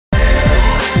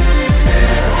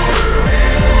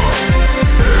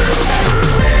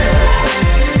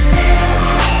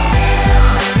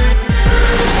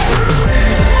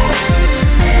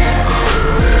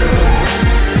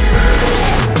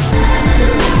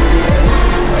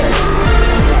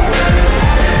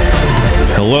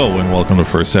Hello and welcome to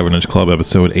First 7 Inch Club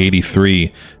episode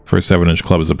 83. First 7 Inch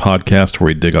Club is a podcast where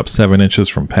we dig up 7 inches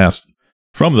from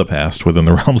the past within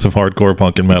the realms of hardcore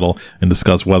punk and metal and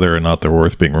discuss whether or not they're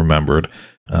worth being remembered.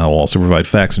 We'll also provide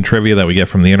facts and trivia that we get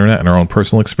from the internet and our own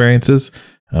personal experiences.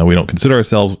 We don't consider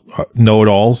ourselves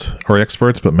know-it-alls or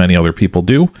experts, but many other people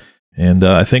do. And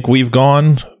I think we've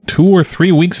gone 2 or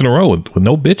 3 weeks in a row with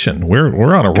no bitching.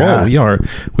 We're on a roll.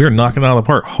 We are knocking it out of the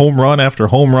park. Home run after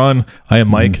home run. I am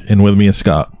Mike, and with me is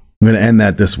Scott. I'm going to end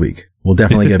that this week. We'll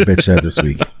definitely get bitched at this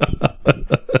week.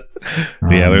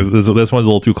 Yeah, this one's a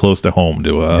little too close to home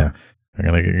to. We're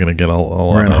gonna get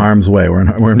all. We're in harm's way.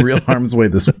 We're in real harm's way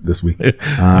this week.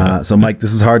 So, Mike,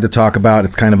 this is hard to talk about.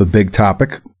 It's kind of a big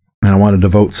topic, and I want to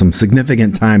devote some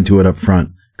significant time to it up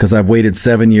front because I've waited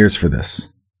 7 years for this.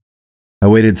 I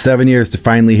waited 7 years to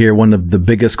finally hear one of the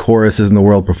biggest choruses in the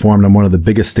world performed on one of the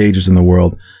biggest stages in the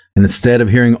world. And instead of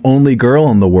hearing Only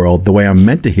Girl in the World the way I'm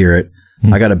meant to hear it,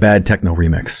 I got a bad techno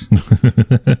remix.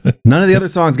 None of the other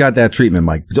songs got that treatment,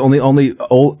 Mike. Only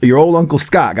your old Uncle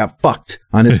Scott got fucked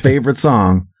on his favorite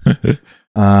song.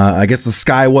 I guess the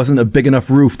sky wasn't a big enough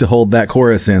roof to hold that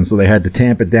chorus in, so they had to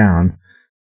tamp it down.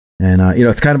 And,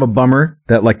 it's kind of a bummer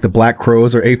that like the Black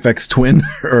Crowes or Aphex Twin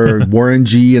or Warren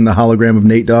G and the hologram of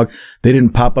Nate Dogg, they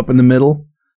didn't pop up in the middle.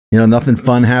 Nothing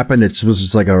fun happened. It was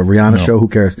just like a Rihanna show. Who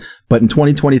cares? But in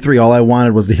 2023, all I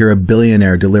wanted was to hear a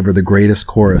billionaire deliver the greatest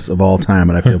chorus of all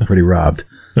time. And I feel pretty robbed.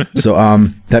 So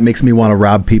that makes me want to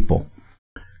rob people,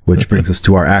 which brings us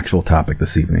to our actual topic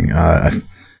this evening.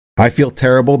 I feel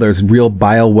terrible. There's real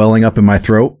bile welling up in my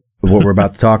throat of what we're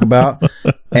about to talk about.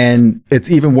 And it's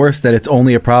even worse that it's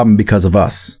only a problem because of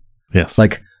us. Yes.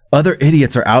 Like other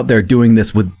idiots are out there doing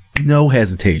this with no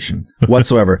hesitation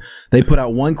whatsoever. They put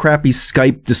out one crappy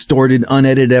Skype distorted,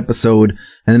 unedited episode,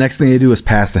 and the next thing they do is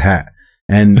pass the hat.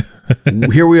 And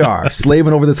here we are,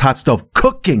 slaving over this hot stove,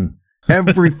 cooking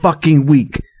every fucking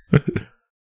week.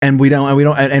 And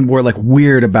we're like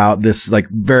weird about this, like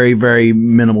very, very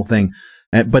minimal thing.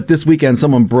 But this weekend,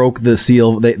 someone broke the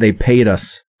seal. They paid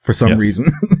us for some reason.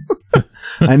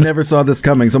 I never saw this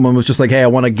coming. Someone was just like, hey,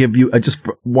 I just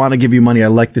want to give you money. I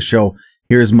like the show.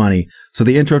 Here's money. So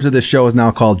the intro to this show is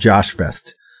now called Josh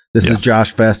Fest. This is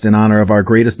Josh Fest in honor of our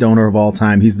greatest donor of all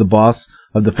time. He's the boss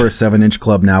of the First 7 Inch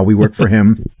Club now. We work for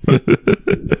him.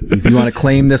 If you want to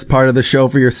claim this part of the show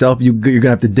for yourself, you're going to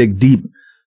have to dig deep.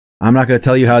 I'm not going to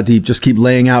tell you how deep. Just keep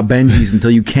laying out Benjis until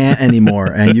you can't anymore.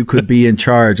 And you could be in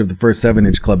charge of the First 7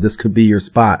 Inch Club. This could be your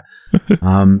spot.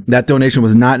 That donation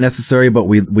was not necessary, but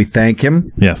we thank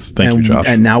him. Yes. Thank you, Josh.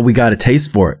 And now we got a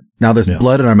taste for it. Now there's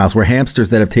blood in our mouths. We're hamsters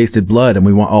that have tasted blood,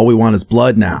 and all we want is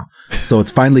blood now. So it's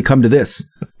finally come to this.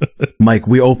 Mike,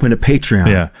 we opened a Patreon.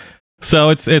 Yeah. So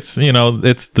it's the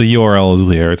URL is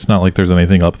there. It's not like there's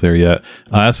anything up there yet.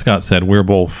 As Scott said, we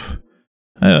both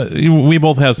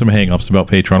have some hang-ups about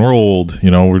Patreon. We're old,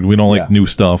 we don't like new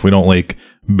stuff. We don't like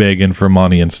begging for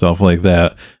money and stuff like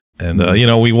that. And,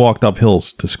 we walked up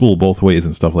hills to school both ways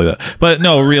and stuff like that. But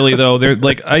no, really, though, they're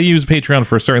like, I use Patreon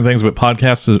for certain things, but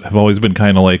podcasts have always been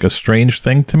kind of like a strange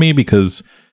thing to me because,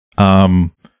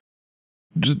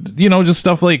 just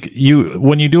stuff like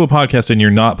when you do a podcast and you're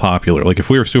not popular, like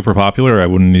if we were super popular, I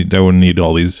wouldn't need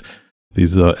all these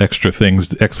extra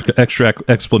things, extra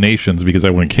explanations because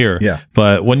I wouldn't care. Yeah.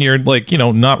 But when you're like,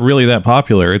 not really that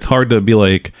popular, it's hard to be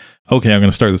like, okay, I'm going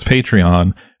to start this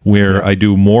Patreon where I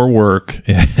do more work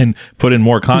and put in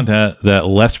more content that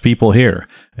less people hear.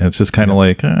 And it's just kind of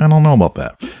like, I don't know about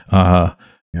that.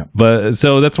 But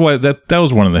so that's why that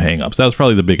was one of the hangups. That was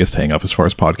probably the biggest hangup as far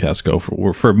as podcasts go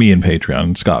for me and Patreon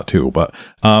and Scott too. But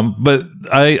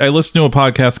I listened to a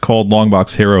podcast called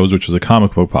Longbox Heroes, which is a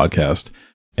comic book podcast.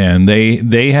 And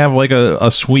they have like a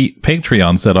sweet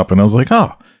Patreon set up. And I was like,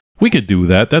 oh, we could do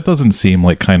that. That doesn't seem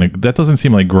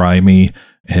like grimy.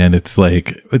 And it's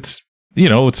like, it's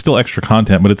still extra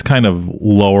content, but it's kind of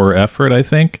lower effort, I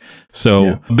think.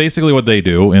 So basically what they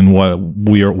do and what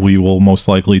we will most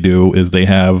likely do is they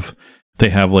have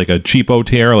like a cheapo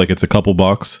tier, like it's a couple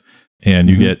bucks, and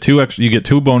you get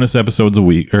two bonus episodes a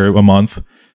week or a month.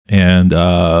 And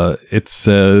it's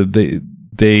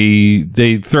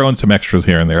they throw in some extras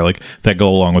here and there, like that go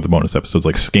along with the bonus episodes,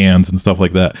 like scans and stuff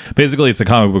like that. Basically, it's a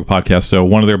comic book podcast. So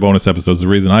one of their bonus episodes, the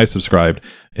reason I subscribed,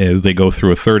 is they go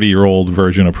through a 30-year-old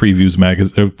version of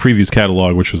Previews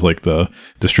catalog, which is like the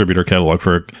distributor catalog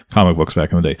for comic books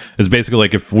back in the day. It's basically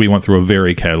like if we went through a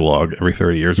very catalog every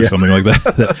 30 years or something like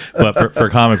that, but for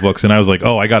comic books. And I was like,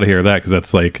 oh, I got to hear that because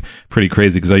that's like pretty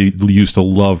crazy because I used to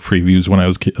love previews when I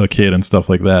was a kid and stuff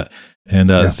like that.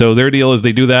 And so their deal is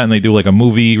they do that, and they do like a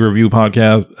movie review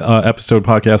podcast, episode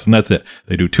podcast, and that's it.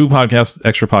 They do 2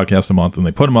 extra podcasts a month, and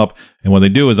they put them up. And what they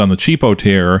do is on the cheapo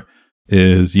tier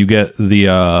is you get the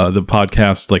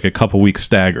podcast like a couple weeks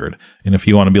staggered. And if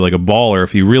you want to be like a baller,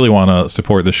 if you really want to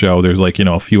support the show, there's like,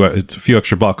 a few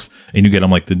extra bucks and you get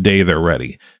them like the day they're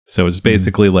ready. So it's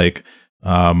basically like,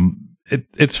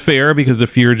 it's fair because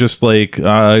if you're just like,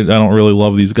 I don't really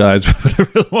love these guys, but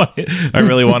I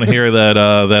really want to hear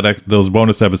those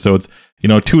bonus episodes,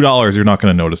 $2, you're not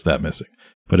going to notice that missing.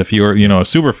 But if you're, a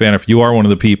super fan, if you are one of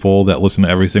the people that listen to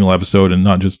every single episode and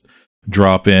not just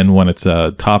drop in when it's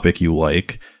a topic you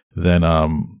like, then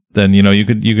you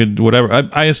could whatever.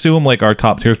 I assume like our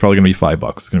top tier is probably going to be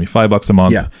 $5. It's going to be $5 a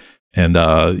month. Yeah. And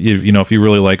if you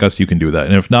really like us, you can do that.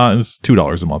 And if not, it's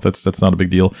 $2 a month. That's not a big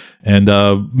deal. And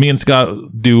me and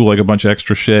Scott do like a bunch of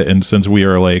extra shit. And since we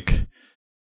are like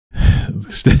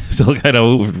still kind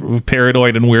of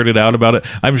paranoid and weirded out about it,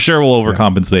 I'm sure we'll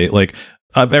overcompensate. Yeah. Like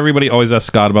everybody always asks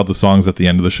Scott about the songs at the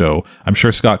end of the show. I'm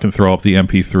sure Scott can throw up the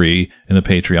MP3 in the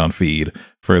Patreon feed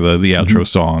for the outro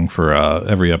song for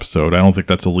every episode. I don't think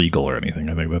that's illegal or anything.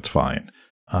 I think that's fine.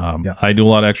 I do a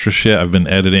lot of extra shit. I've been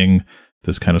editing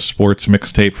this kind of sports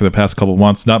mixtape for the past couple of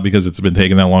months, not because it's been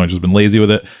taking that long, I've just been lazy with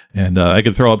it. And I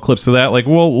could throw up clips of that. Like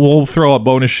we'll throw up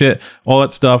bonus shit, all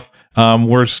that stuff.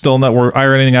 We're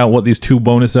ironing out what these 2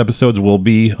 bonus episodes will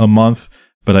be a month,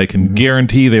 but I can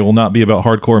guarantee they will not be about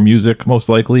hardcore music, most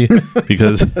likely,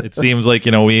 because it seems like,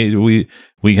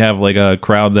 we have like a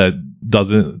crowd that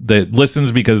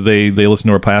listens because they listen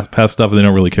to our past stuff and they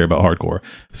don't really care about hardcore.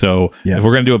 So if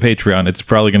we're going to do a Patreon, it's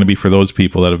probably going to be for those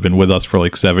people that have been with us for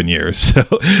like 7 years.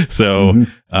 So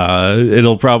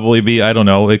it'll probably be, I don't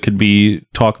know, it could be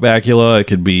Talk Bacula, it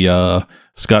could be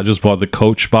Scott just bought the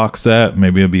Coach box set.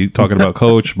 Maybe I'll be talking about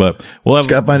Coach, but we'll have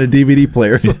Scott find a DVD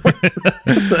player so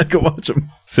I can watch them.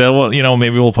 So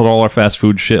maybe we'll put all our fast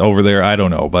food shit over there. I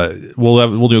don't know, but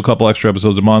we'll do a couple extra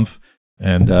episodes a month.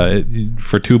 And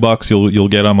for $2, you'll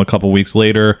get them a couple weeks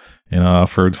later, and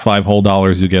for $5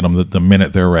 whole, you get them the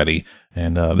minute they're ready.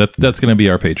 And that's going to be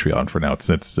our Patreon for now.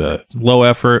 It's low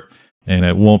effort, and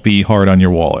it won't be hard on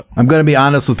your wallet. I'm going to be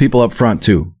honest with people up front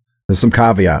too. There's some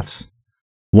caveats.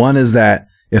 One is that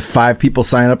if 5 people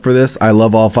sign up for this, I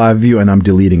love all 5 of you, and I'm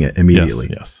deleting it immediately.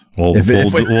 Yes. We'll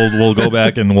go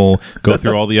back and we'll go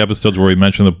through all the episodes where we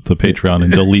mention the Patreon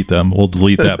and delete them. We'll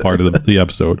delete that part of the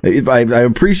episode. I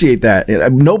appreciate that.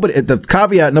 The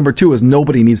caveat number 2 is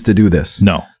nobody needs to do this.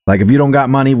 No. Like if you don't got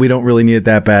money, we don't really need it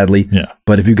that badly. Yeah.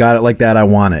 But if you got it like that, I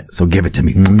want it. So give it to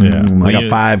me. I got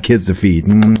 5 kids to feed.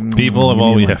 People have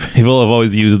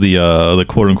always used the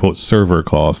quote unquote server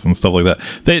costs and stuff like that.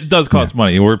 It does cost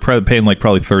money. We're paying like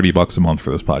probably $30 a month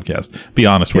for this podcast. Be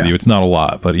honest with you, it's not a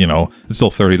lot, but it's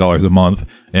still $30 a month.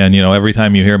 And every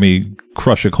time you hear me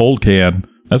crush a cold can,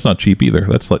 that's not cheap either.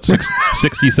 That's like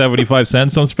 60, 75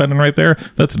 cents I'm spending right there.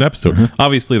 That's an episode.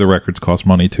 Obviously the records cost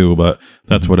money too, but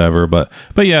that's whatever. But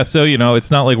yeah, so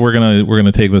it's not like we're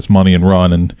gonna take this money and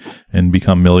run and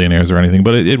become millionaires or anything,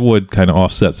 but it would kind of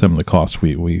offset some of the costs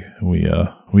we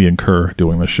incur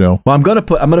doing this show. Well, I'm gonna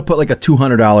put like a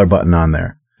 $200 button on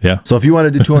there. Yeah. So if you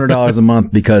want to do $200 a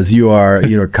month because you're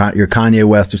Kanye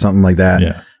West or something like that.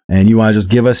 Yeah. And you want to just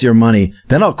give us your money,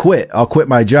 then I'll quit. I'll quit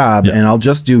my job and I'll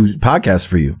just do podcasts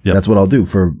for you. Yep. That's what I'll do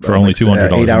for only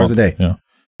 $200 8 hours a day. Yeah.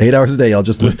 8 hours a day. I'll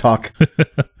just talk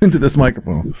into this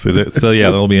microphone. So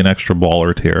there'll be an extra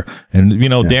baller tier. And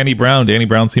Danny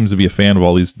Brown seems to be a fan of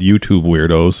all these YouTube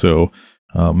weirdos. So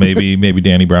maybe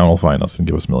Danny Brown will find us and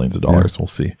give us millions of dollars. We'll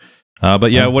see.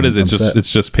 But yeah, what is it? It's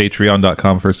just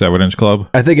patreon.com for 7-inch Club.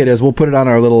 I think it is. We'll put it on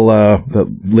our little the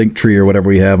link tree or whatever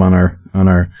we have on our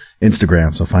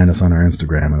Instagram. So find us on our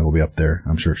Instagram and it'll be up there,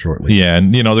 I'm sure, shortly. Yeah,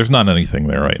 and there's not anything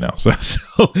there right now. So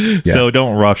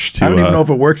don't rush to. I don't even know if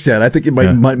it works yet. I think it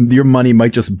might your money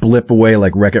might just blip away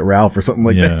like Wreck-It Ralph or something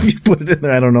like that. If you put it in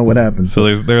there, I don't know what happens. So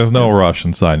there's no rush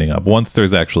in signing up. Once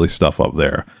there's actually stuff up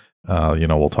there,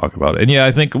 we'll talk about it. And yeah,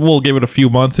 I think we'll give it a few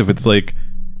months. If it's like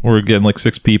we're getting like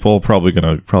 6 people, probably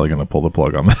gonna pull the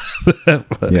plug on that.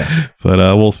 But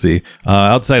we'll see.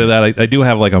 Outside of that, I do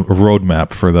have like a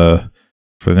roadmap for the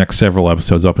next several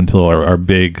episodes up until our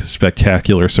big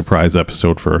spectacular surprise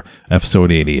episode for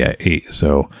episode 88.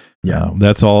 So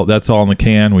that's all in the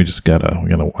can. We just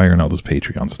gotta iron out this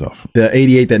Patreon stuff. The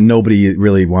 88 that nobody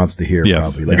really wants to hear.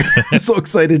 Yes. Probably. Like, I'm so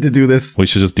excited to do this. We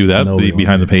should just do that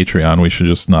behind the Patreon. We should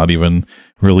just not even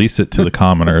release it to the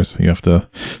commoners. You have to.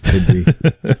 Could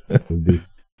be.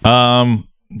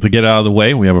 To get out of the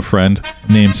way, we have a friend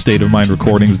named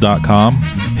stateofmindrecordings.com.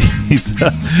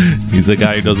 He's a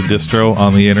guy who does a distro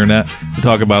on the internet. We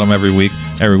talk about him every week.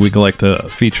 Every week I like to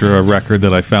feature a record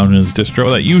that I found in his distro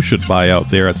that you should buy out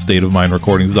there at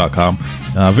stateofmindrecordings.com.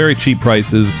 Very cheap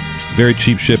prices, Very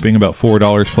cheap shipping, about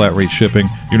 $4 flat rate shipping.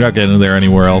 You're not getting there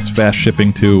anywhere else. Fast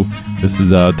shipping too. This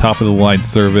is a top of the line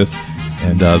service.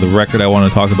 And the record I want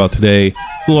to talk about today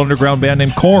is a little underground band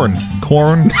named Korn.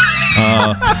 Korn.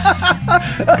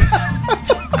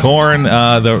 Korn.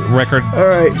 The record. All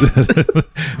right.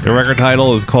 The record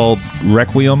title is called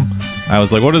Requiem. I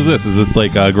was like, what is this? Is this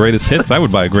like greatest hits? I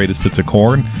would buy a greatest hits of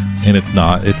Korn. And it's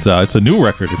not. It's a new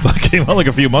record. It's like came out like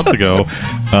a few months ago.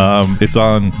 It's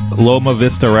on Loma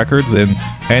Vista Records, and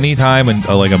anytime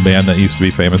like a band that used to be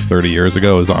famous 30 years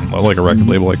ago is on like a record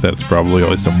label like that, it's probably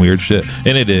always some weird shit.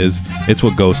 And it is. It's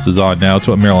what Ghost is on now. It's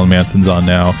what Marilyn Manson's on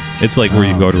now. It's like where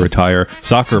you go to retire.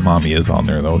 Soccer Mommy is on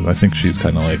there though. I think she's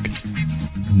kind of like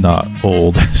not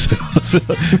old. so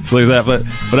there's that.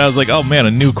 But I was like, oh man,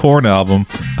 a new Korn album.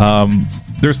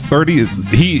 There's 30.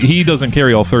 He doesn't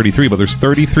carry all 33, but there's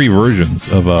 33 versions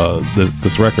of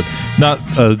this record. Not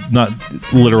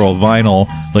literal vinyl,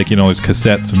 like there's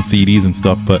cassettes and CDs and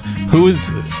stuff. But who is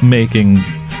making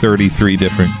 33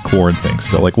 different Korn things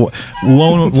still? Like what?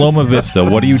 Loma Vista.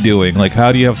 What are you doing? Like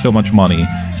how do you have so much money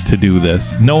to do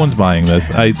this? No one's buying this.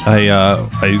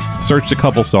 I searched a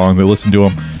couple songs. I listened to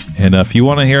them, and if you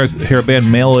want to hear a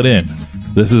band, mail it in.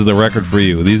 This is the record for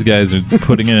you. These guys are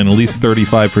putting in at least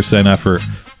 35% effort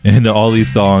into all these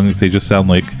songs. They just sound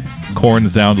like Korn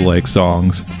sound-alike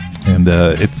songs. And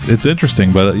it's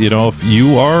interesting. But, if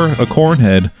you are a Korn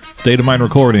head, State of Mind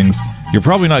Recordings, you're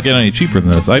probably not getting any cheaper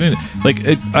than this.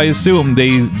 I assume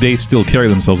they still carry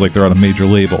themselves like they're on a major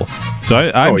label. So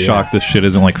I'm shocked this shit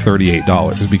isn't like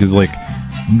 $38 because, like,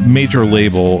 major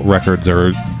label records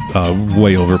are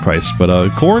way overpriced, but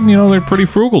Korn, they're pretty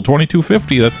frugal.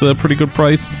 $22.50. That's a pretty good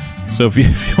price. So if you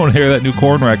want to hear that new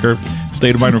Korn record,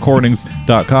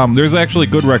 stateofmindrecordings.com. There's actually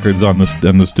good records on this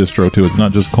distro too. It's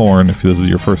not just Korn. If this is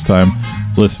your first time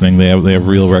listening, they have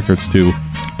real records too.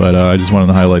 But I just wanted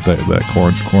to highlight that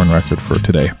Korn record for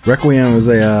today. Requiem is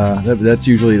that's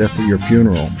your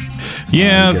funeral.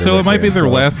 Yeah, so it might be their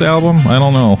last album. I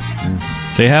don't know.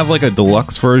 Yeah. They have like a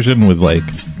deluxe version with like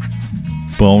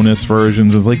bonus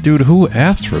versions. It's like, dude, who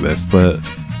asked for this? But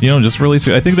just release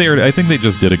it. I think they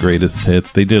just did a greatest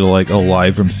hits. They did like a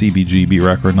live from CBGB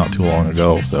record not too long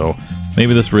ago. So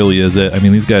maybe this really is it. I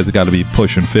mean, these guys have got to be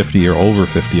pushing 50 or over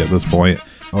 50 at this point.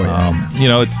 Oh,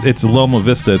 yeah. It's Loma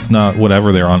Vista. It's not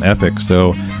whatever they're on Epic.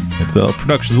 So it's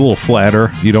production's a little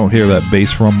flatter. You don't hear that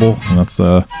bass rumble, and that's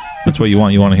what you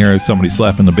want. You want to hear somebody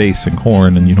slapping the bass in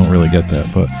Korn, and you don't really get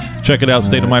that. But check it out,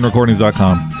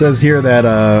 stateofmindrecordings.com. It says here that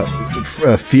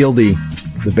Fieldy,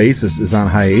 the bassist, is on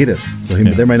hiatus. So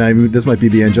this might be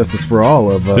the Injustice for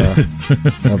All of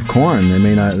Korn. They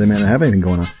may not have anything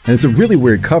going on. And it's a really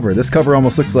weird cover. This cover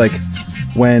almost looks like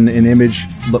when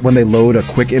they load a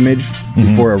quick image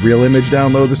before a real image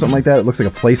downloads or something like that. It looks like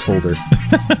a placeholder.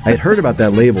 I had heard about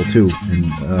that label too,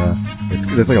 and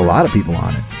there's like a lot of people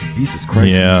on it. Jesus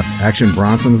Christ! Yeah, Action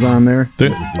Bronson's on there.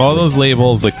 All those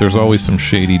labels, like there's always some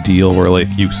shady deal where like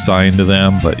you sign to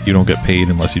them, but you don't get paid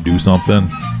unless you do something.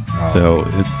 So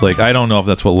it's like, I don't know if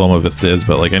that's what Loma Vista is,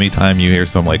 but like anytime you hear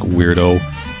some like weirdo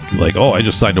like, oh, I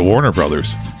just signed to Warner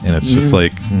Brothers, and it's just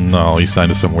like, no, you signed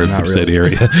to some weird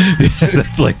subsidiary. Really.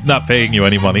 That's like not paying you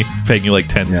any money, paying you like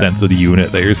 10 cents a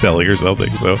unit that you're selling or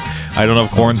something. So I don't know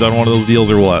if Korn's on one of those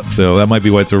deals or what. So that might be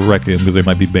why it's a Requiem, because they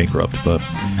might be bankrupt. But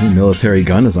Military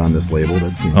Gun is on this label.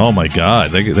 That seems. Oh my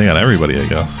God, they got everybody, I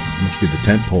guess. Must be the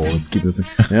tent pole. Let's keep this.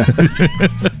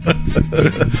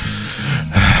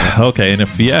 Okay, and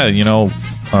if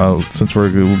since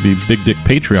we'll be big dick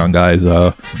Patreon guys,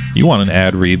 you want an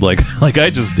ad read like I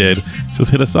just did,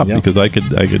 just hit us up, because I could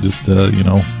just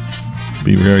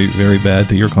be very, very bad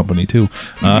to your company too.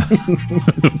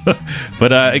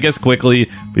 But I guess quickly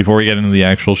before we get into the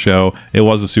actual show, it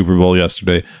was a Super Bowl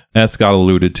yesterday, as Scott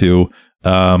alluded to.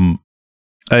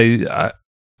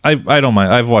 I don't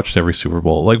mind. I've watched every Super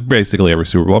Bowl, like basically every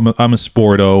Super Bowl. I'm a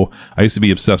sporto. I used to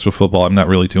be obsessed with football. I'm not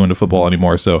really too into football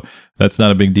anymore, so that's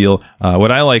not a big deal.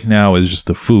 What I like now is just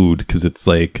the food, because it's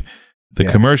like the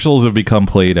commercials have become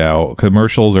played out.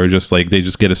 Commercials are just like, they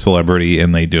just get a celebrity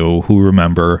and they do Who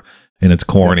Remember, and it's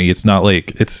corny. It's not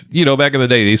like, it's, back in the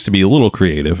day, they used to be a little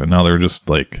creative, and now they're just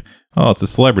like, oh, it's a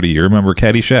celebrity. You remember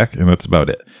Caddyshack? And that's about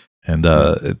it. And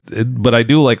but I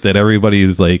do like that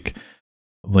everybody's like,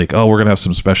 oh, we're gonna have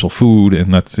some special food,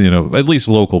 and that's at least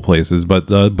local places, but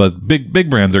big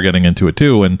brands are getting into it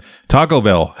too. And Taco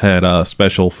Bell had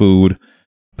special food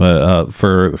but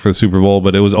for the Super Bowl.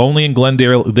 But it was only in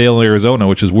Glendale, Arizona,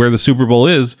 which is where the Super Bowl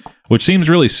is, which seems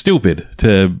really stupid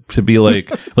to be like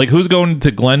who's going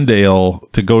to Glendale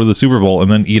to go to the Super Bowl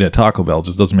and then eat at Taco Bell? It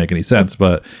just doesn't make any sense.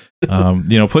 But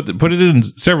put it in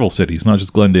several cities, not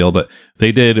just Glendale. But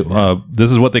they did.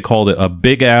 This is what they called it: a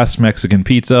big ass Mexican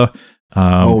pizza.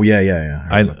 I don't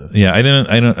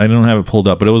have it pulled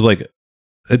up, but it was like,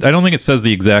 I don't think it says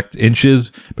the exact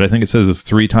inches, but I think it says it's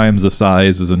 3 times the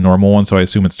size as a normal one. So I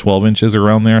assume it's 12 inches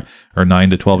around there, or 9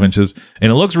 to 12 inches. And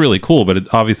it looks really cool, but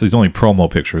it obviously is only promo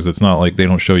pictures. It's not like they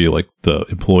don't show you like the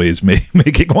employees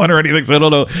making one or anything. So I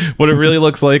don't know what it really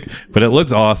looks like, but it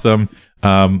looks awesome.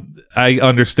 I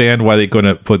understand why they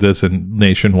couldn't put this in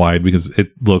nationwide, because it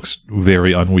looks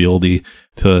very unwieldy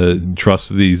to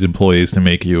trust these employees to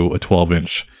make you a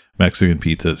 12-inch Mexican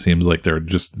pizza. It seems like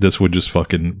this would just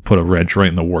fucking put a wrench right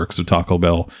in the works of Taco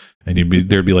Bell, and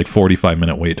there'd be like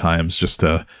 45-minute wait times just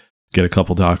to get a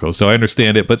couple tacos. So I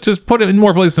understand it, but just put it in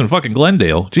more places than fucking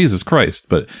Glendale. Jesus Christ.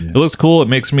 But It looks cool. It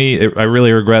makes me, I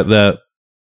really regret that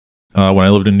when I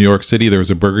lived in New York City, there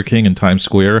was a Burger King in Times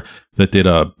Square that did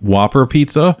a Whopper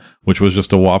pizza, which was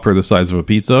just a Whopper the size of a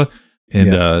pizza.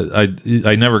 And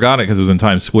I never got it because it was in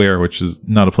Times Square, which is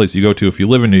not a place you go to if you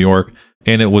live in New York.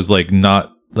 And it was like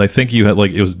not, I think you had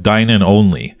like, it was dine-in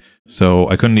only. So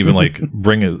I couldn't even like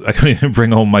bring it. I couldn't even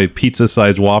bring home my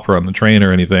pizza-sized Whopper on the train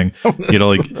or anything.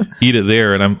 Eat it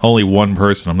there. And I'm only one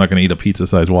person. I'm not going to eat a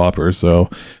pizza-sized Whopper. So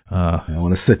I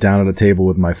want to sit down at a table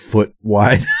with my foot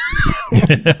wide,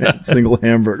 single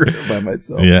hamburger by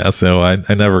myself. Yeah. So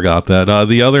I never got that.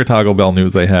 The other Taco Bell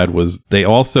news I had was they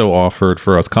also offered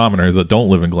for us commoners that don't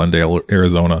live in Glendale,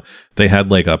 Arizona. They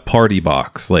had like a party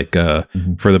box, like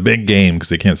for the big game, because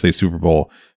they can't say Super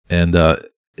Bowl. And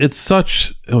I'm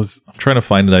trying to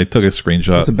find it. I took a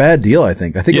screenshot. It's a bad deal, I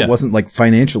think. It wasn't like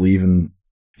financially even.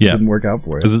 Yeah. Didn't work out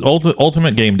for it. This is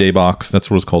Ultimate Game Day box.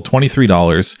 That's what it's called.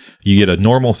 $23. You get a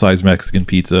normal size Mexican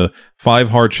pizza, 5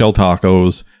 hard shell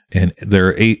tacos, and there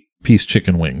are 8-piece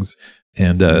chicken wings.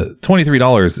 And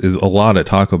 $23 is a lot at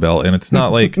Taco Bell, and it's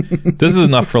not like this is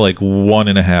enough for like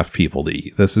 1.5 people to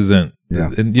eat. This isn't,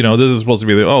 and this is supposed to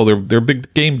be they're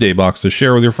big game day box to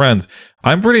share with your friends.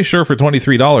 I'm pretty sure for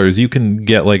 $23 you can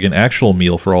get like an actual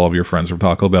meal for all of your friends from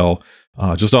Taco Bell,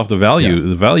 just off the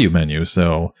value menu.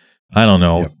 So I don't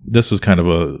know. Yep. This was kind of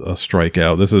a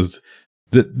strikeout. This is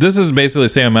basically the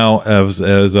same amount as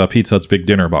Pizza Hut's big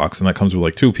dinner box, and that comes with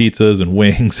like 2 pizzas and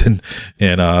wings and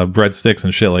breadsticks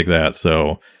and shit like that.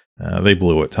 So they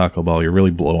blew it. Taco Bell, you're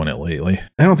really blowing it lately.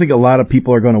 I don't think a lot of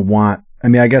people are going to want. I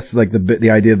mean, I guess like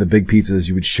the idea of the big pizza is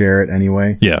you would share it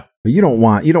anyway. Yeah, but you don't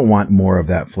want more of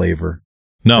that flavor.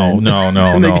 No.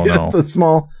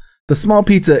 The small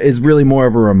pizza is really more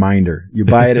of a reminder. You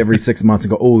buy it every 6 months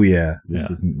and go, oh yeah, this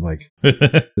isn't like,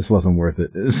 this wasn't worth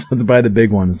it. To buy the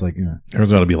big one, it's like,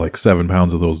 there's got to be like 7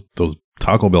 pounds of those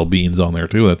Taco Bell beans on there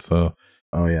too. That's oh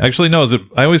yeah. Actually, no,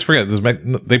 I always forget this.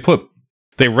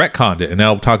 They retconned it, and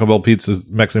now Taco Bell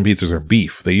Mexican pizzas are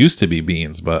beef. They used to be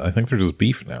beans, but I think they're just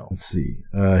beef now. Let's see.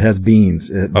 It has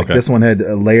beans. Okay. This one had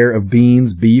a layer of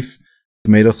beans, beef,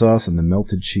 tomato sauce, and the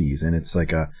melted cheese, and it's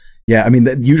like I mean,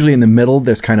 usually in the middle,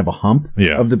 there's kind of a hump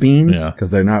of the beans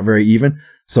because they're not very even.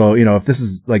 So, if this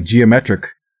is like geometric,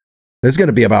 there's going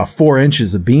to be about 4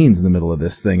 inches of beans in the middle of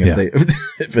this thing if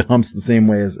it humps the same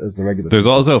way as the regular. There's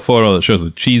also a photo that shows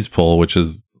a cheese pull, which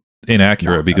is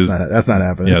inaccurate because that's not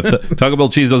happening. Yeah, Taco Bell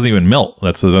cheese doesn't even melt.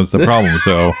 That's the problem.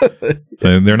 So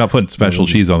they're not putting special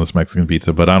cheese on this Mexican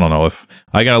pizza. But I don't know if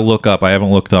I got to look up. I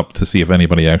haven't looked up to see if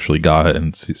anybody actually got it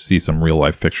and see some real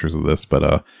life pictures of this.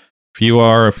 But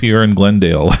if you're in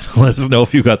Glendale, let us know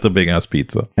if you got the big ass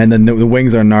pizza. And then the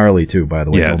wings are gnarly too, by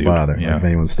the way. Don't dude, bother. If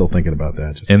anyone's still thinking about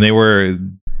that. And they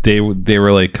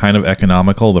were like kind of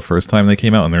economical the first time they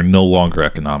came out, and they're no longer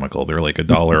economical. They're like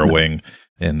 $1 a wing.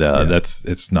 And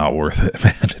it's not worth it,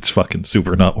 man. It's fucking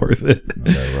super not worth it.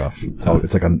 They're rough.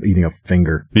 It's like I'm eating a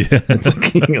finger. Yeah. It's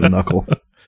like eating a knuckle.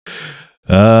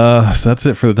 So that's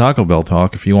it for the Taco Bell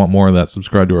talk. If you want more of that,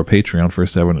 subscribe to our Patreon,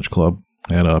 First 7-Inch Club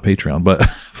at Patreon. But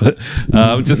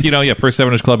just, First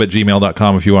 7-Inch Club at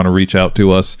gmail.com if you want to reach out to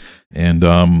us. And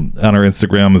on our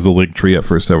Instagram is a link tree at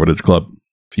First 7-Inch Club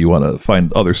if you want to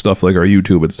find other stuff like our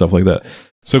YouTube and stuff like that.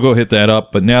 So go hit that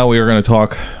up. But now we are going to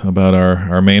talk about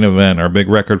our main event, our big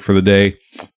record for the day.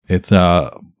 It's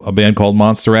a band called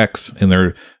Monster X and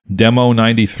their Demo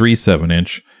 93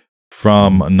 7-inch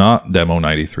from not Demo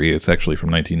 93. It's actually from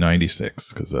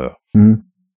 1996 because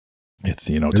it's,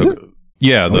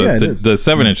 the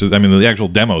 7 inches. I mean, the actual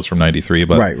demo's from 93,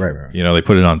 but right. They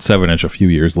put it on 7-inch a few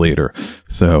years later.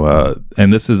 So,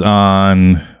 and this is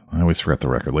on, I always forget the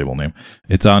record label name.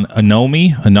 It's on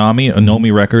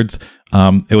Anami Records.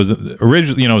 It was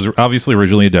originally, it was obviously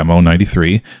originally a demo in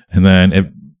 93, and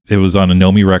then it was on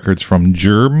Anami Records from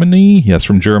Germany. Yes,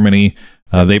 from Germany.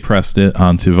 They pressed it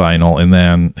onto vinyl, and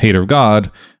then Hater of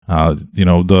God,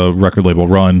 the record label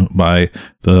run by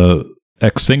the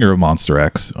ex-singer of Monster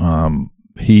X,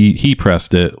 he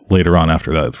pressed it later on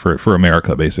after that for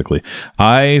America, basically.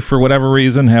 I, for whatever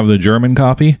reason, have the German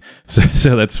copy,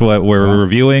 so that's what we're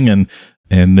reviewing, and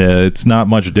it's not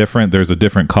much different. There's a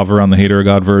different cover on the Hater of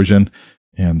God version,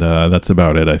 and that's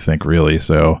about it, I think, really.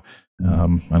 So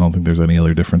I don't think there's any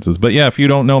other differences. But yeah, if you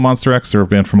don't know Monster X, they're a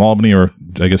band from Albany, or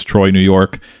I guess Troy, New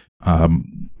York.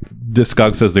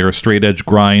 Discog says they're a straight edge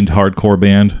grind hardcore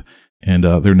band, and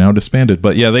they're now disbanded.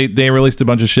 But yeah, they released a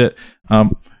bunch of shit.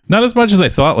 Not as much as I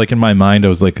thought. Like in my mind, I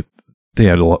was like, they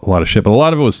had a lot of shit, but a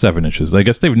lot of it was 7 inches. I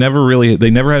guess they never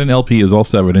had an LP. It was all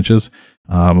 7 inches.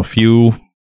 A few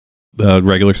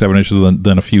regular 7 inches,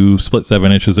 then a few split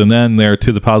 7 inches, and then they're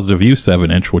To the Positive Youth 7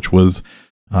 inch, which was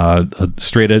a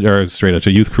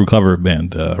Youth Crew cover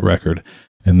band record.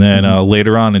 And then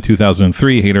later on in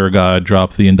 2003, Hater of God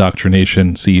dropped the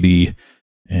Indoctrination CD,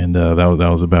 and that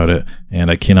was about it.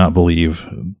 And I cannot believe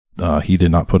he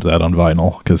did not put that on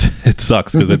vinyl, because it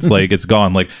sucks, because it's like it's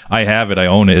gone. Like I have it, I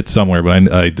own it, it's somewhere, but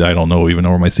I don't even know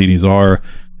where my CDs are,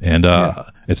 and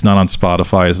it's not on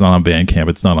Spotify, it's not on Bandcamp,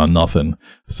 it's not on nothing.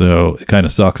 So it kind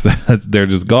of sucks that they're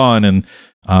just gone, and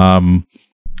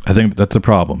I think that's a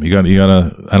problem. You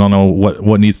gotta. I don't know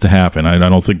what needs to happen. I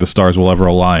don't think the stars will ever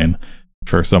align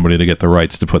for somebody to get the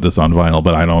rights to put this on vinyl,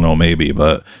 but I don't know, maybe.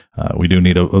 But we do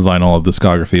need a vinyl of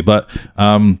discography. But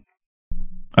and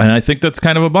I think that's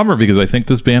kind of a bummer, because I think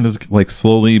this band is like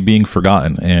slowly being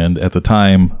forgotten. And at the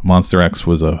time, Monster X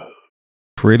was a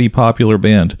pretty popular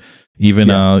band. Even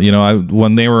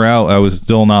when they were out, I was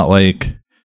still not like.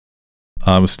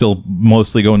 I was still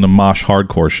mostly going to mosh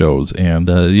hardcore shows, and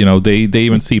they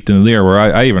even seeped into there where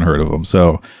I even heard of them.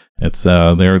 So it's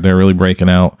they're really breaking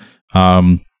out.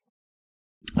 I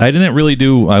didn't really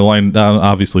do. I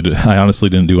honestly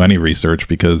didn't do any research,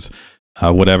 because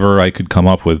whatever I could come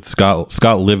up with,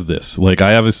 Scott lived this. Like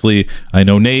I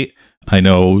know Nate, I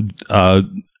know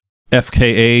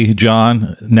FKA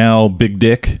John, now Big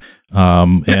Dick,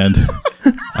 and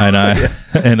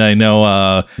I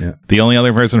know the only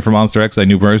other person from Monster X I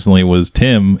knew personally was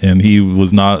Tim, and he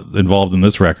was not involved in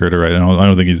this record, or I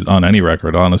don't think he's on any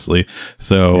record, honestly.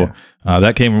 So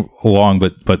that came along,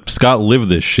 but Scott lived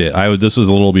this shit. This was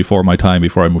a little before my time,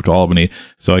 before I moved to Albany,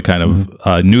 so I kind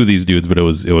of knew these dudes, but it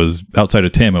was outside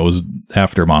of Tim. It was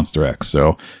after Monster X.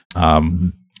 So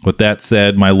with that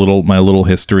said, my little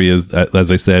history is,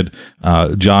 as I said,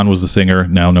 John was the singer,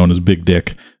 now known as Big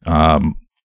Dick.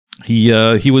 He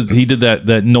did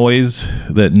that noise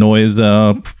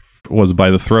was By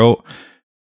the Throat.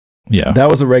 Yeah, that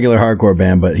was a regular hardcore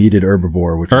band, but he did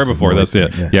Herbivore, which Herbivore. That's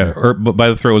it. Yeah. But By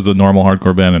the Throat was a normal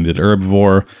hardcore band, and did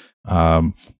Herbivore.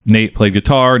 Nate played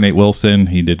guitar. Nate Wilson.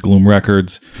 He did Gloom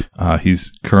Records.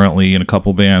 He's currently in a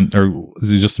couple bands, or is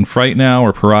he just in Fright now,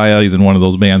 or Pariah? He's in one of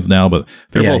those bands now, but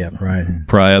they're both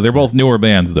Pariah. They're both newer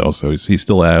bands though, so he's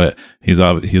still at it. He's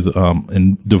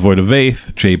in Devoid of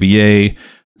Faith, JBA,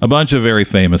 a bunch of very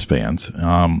famous bands.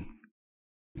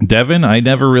 Devin, I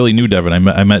never really knew Devin.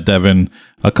 I met Devin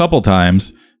a couple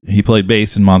times. He played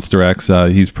bass in Monster X.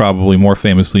 He's probably more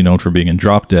famously known for being in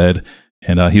Drop Dead,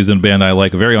 and he was in a band I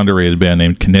like, a very underrated band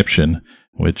named Conniption,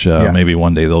 which maybe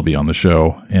one day they'll be on the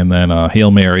show. And then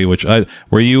Hail Mary,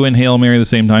 were you in Hail Mary the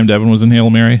same time Devin was in Hail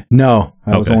Mary? No,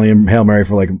 I was only in Hail Mary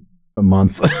for like a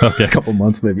month, a couple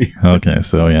months maybe. Okay,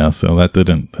 so that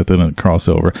didn't cross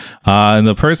over. And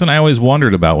the person I always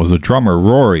wondered about was a drummer,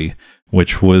 Rory,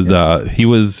 which was he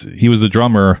was a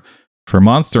drummer for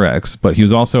Monster X, but he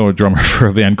was also a drummer for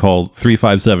a band called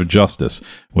 357 Justice,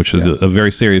 which is a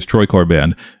very serious Troycore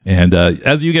band. And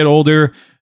as you get older,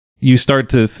 you start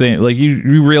to think, like,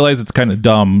 you realize it's kind of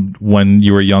dumb when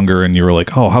you were younger, and you were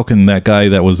like, oh, how can that guy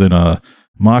that was in a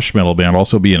mosh metal band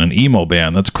also be in an emo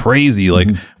band? That's crazy. Like,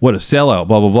 what a sellout,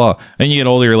 blah, blah, blah. And you get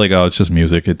older, you're like, oh, it's just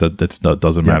music. It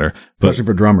doesn't matter. But, especially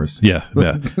for drummers. Yeah.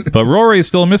 But Rory is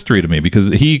still a mystery to me, because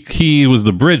he was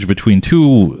the bridge between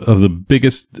two of the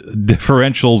biggest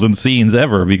differentials in scenes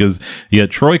ever, because you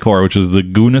had Troycore, which is the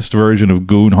goonest version of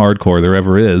goon hardcore there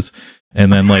ever is.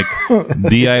 And then like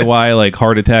DIY, like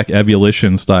Heart Attack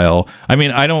Ebullition style. I mean,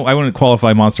 I wouldn't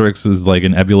qualify Monster X as like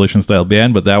an Ebullition style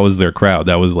band, but that was their crowd.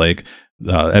 That was like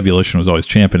Ebullition was always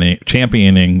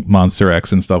championing Monster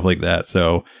X and stuff like that.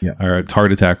 So, Yeah. or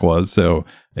Heart Attack was. So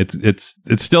it's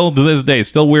still to this day, it's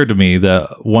still weird to me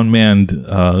that one man,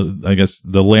 I guess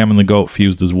the lamb and the goat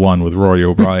fused as one with Rory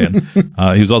O'Brien.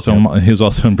 He was also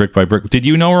in Brick by Brick. Did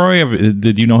you know Rory?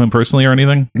 Did you know him personally or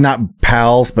anything? Not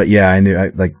pals, but yeah, I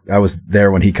knew. I was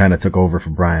there when he kind of took over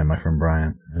for Brian, my friend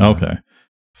Brian. Okay.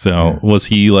 So was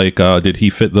he like? Did he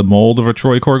fit the mold of a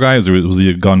Troy Core guy, or was he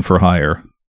a gun for hire?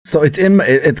 So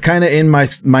it's kind of in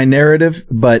my narrative,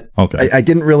 but Okay. I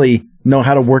didn't really know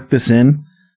how to work this in.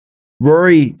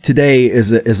 Rory today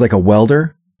is like a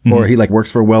welder, or he like works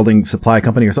for a welding supply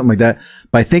company or something like that.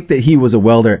 But I think that he was a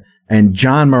welder, and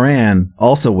John Moran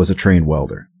also was a trained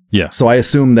welder. Yeah. So I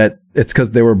assume that it's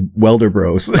because they were welder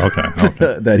bros. Okay.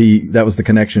 that was the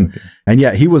connection. And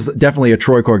yeah, he was definitely a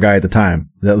Troy Core guy at the time.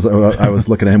 I was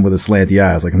looking at him with a slanty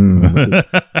eye. I was like,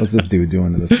 what's this dude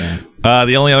doing to this guy?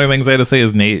 The only other things I had to say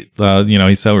is Nate,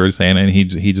 he said what we were saying, and he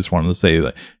just wanted to say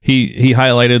that he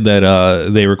highlighted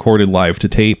that they recorded live to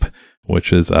tape,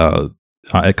 which is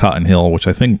at Cotton Hill, which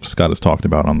I think Scott has talked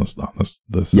about on this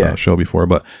show before.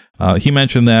 But he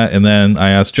mentioned that, and then I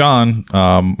asked John.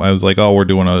 I was like, "Oh, we're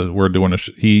doing a."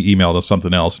 He emailed us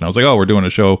something else, and I was like, "Oh, we're doing a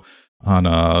show on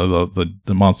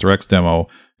the Monster X demo.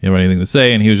 You have anything to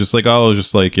say?" And he was just like, "Oh, I was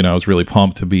just like, I was really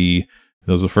pumped to be."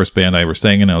 It was the first band I ever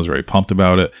sang in. I was very pumped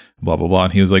about it, blah, blah, blah.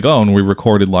 And he was like, "Oh, and we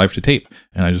recorded live to tape."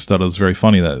 And I just thought it was very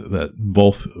funny that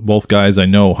both guys I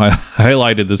know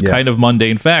highlighted this kind of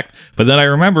mundane fact. But then I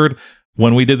remembered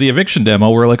when we did the Eviction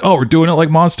demo, we're like, "Oh, we're doing it like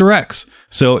Monster X."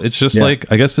 So it's just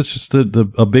like, I guess it's just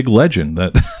a big legend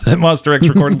that Monster X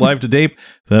recorded live to tape,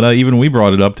 that even we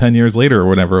brought it up 10 years later or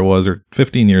whatever it was, or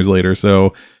 15 years later.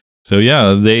 So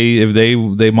yeah,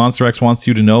 if Monster X wants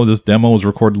you to know, this demo was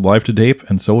recorded live to tape,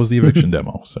 and so was the Eviction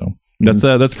demo. So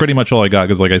that's pretty much all I got,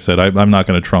 because like I said, I'm not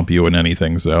going to trump you in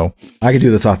anything. So I could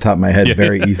do this off the top of my head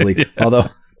very easily. Yeah. Although,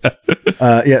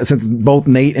 since both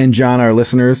Nate and John are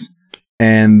listeners,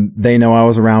 and they know I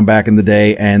was around back in the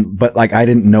day, but like I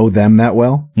didn't know them that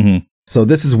well. Mm-hmm. So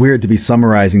this is weird to be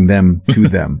summarizing them to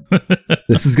them.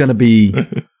 This is going to be,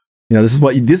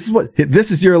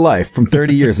 this is your life from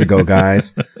 30 years ago,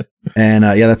 guys. And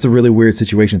that's a really weird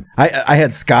situation. I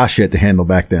had ska shit to handle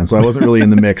back then, so I wasn't really in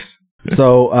the mix.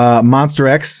 So Monster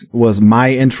X was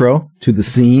my intro to the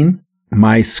scene.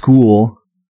 My school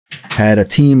had a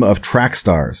team of track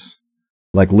stars,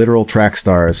 like literal track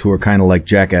stars, who were kind of like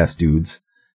jackass dudes.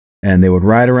 And they would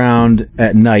ride around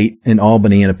at night in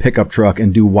Albany in a pickup truck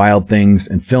and do wild things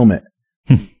and film it.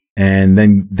 And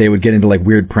then they would get into like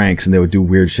weird pranks, and they would do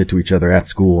weird shit to each other at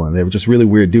school. And they were just really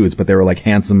weird dudes, but they were like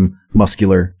handsome,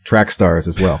 muscular track stars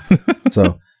as well.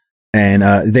 So, and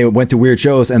they went to weird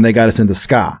shows, and they got us into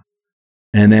ska.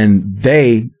 And then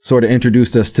they sort of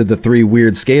introduced us to the three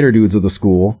weird skater dudes of the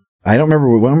school. I don't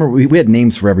remember. We had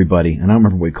names for everybody, and I don't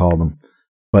remember what we called them.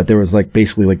 But there was like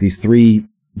basically like these three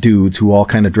dudes who all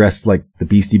kind of dressed like the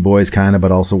Beastie Boys kind of,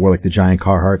 but also wore like the giant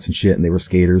Carhartts and shit, and they were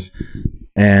skaters.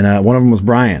 And one of them was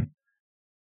Brian.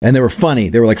 And they were funny.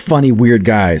 They were like funny, weird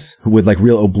guys who with like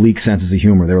real oblique senses of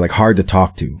humor. They were like hard to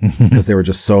talk to because they were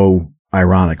just so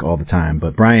ironic all the time.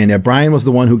 But Brian was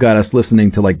the one who got us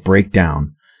listening to like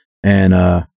Breakdown.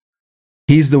 And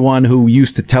he's the one who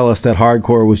used to tell us that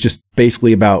hardcore was just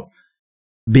basically about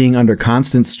being under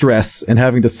constant stress and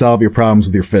having to solve your problems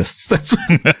with your fists.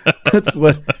 That's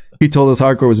what he told us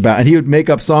hardcore was about. And he would make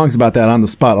up songs about that on the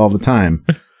spot all the time.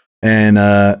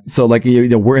 And so like,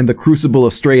 we're in the crucible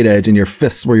of straight edge, and your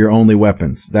fists were your only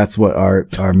weapons. That's what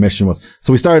our mission was.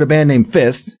 So we started a band named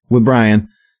Fist with Brian,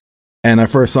 and our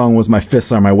first song was My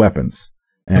Fists Are My Weapons.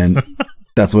 And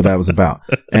that's what that was about.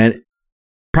 And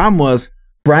problem was,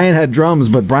 Brian had drums,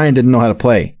 but Brian didn't know how to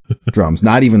play drums,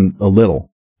 not even a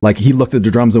little. Like, he looked at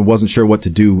the drums and wasn't sure what to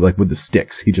do, like, with the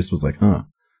sticks. He just was like, huh.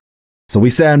 So we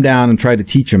sat him down and tried to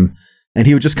teach him, and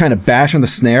he would just kind of bash on the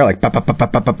snare, like,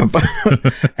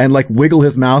 and, like, wiggle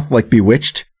his mouth like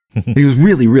Bewitched. He was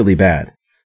really, really bad.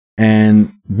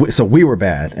 And so we were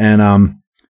bad. And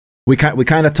we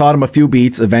kind of taught him a few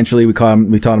beats. Eventually, we taught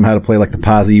him how to play, like, the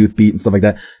Posse Youth beat and stuff like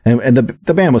that. And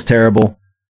the band was terrible.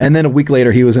 And then a week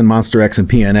later, he was in Monster X and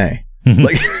PNA.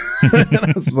 Like, and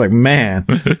I was just like, man,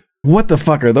 what the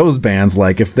fuck are those bands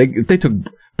like? If they took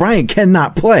Brian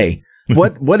cannot play.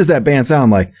 What does that band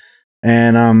sound like?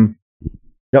 And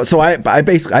so I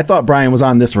thought Brian was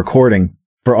on this recording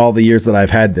for all the years that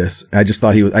I've had this. I just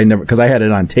thought because I had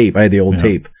it on tape. I had the old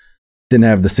tape. Didn't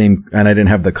have the same, and I didn't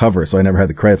have the cover, so I never had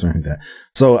the credits or anything like that.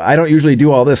 So I don't usually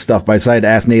do all this stuff, but I decided to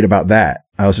ask Nate about that.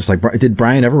 I was just like, did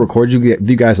Brian ever record you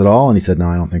guys at all? And he said, no,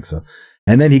 I don't think so.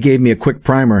 And then he gave me a quick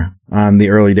primer on the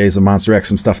early days of Monster X,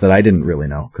 some stuff that I didn't really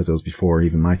know because it was before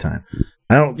even my time.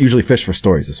 I don't usually fish for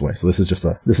stories this way, so this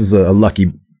is a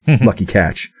lucky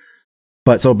catch.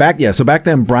 But so back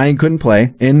then Brian couldn't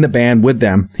play in the band with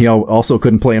them. He also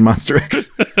couldn't play in Monster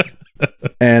X,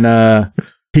 and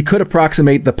he could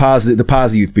approximate the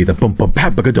Posi beat, the bum bum pa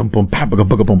ba dum bum pa ba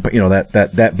bum,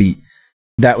 that beat.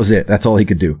 That was it. That's all he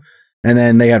could do. And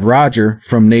then they had Roger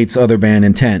from Nate's other band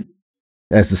Intent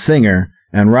as the singer.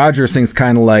 And Roger sings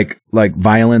kind of like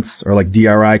Violence or like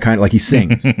DRI, kind of like he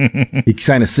sings. He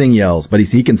kind of sing yells, but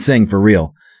he can sing for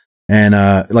real. And,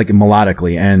 like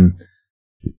melodically. And,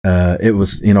 it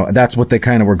was, that's what they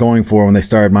kind of were going for when they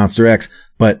started Monster X,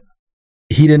 but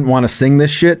he didn't want to sing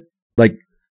this shit. Like,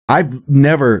 I've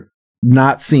never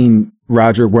not seen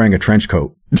Roger wearing a trench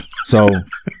coat. So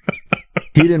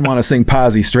he didn't want to sing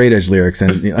Posi straight edge lyrics,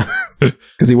 and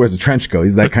because he wears a trench coat,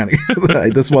 he's that kind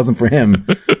of. This wasn't for him,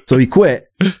 so he quit.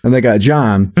 And they got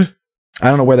John. I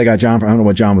don't know where they got John from. I don't know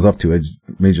what John was up to.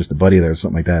 Maybe just a buddy there or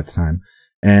something like that at the time.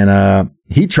 And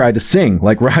he tried to sing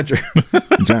like Roger.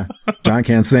 John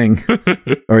can't sing,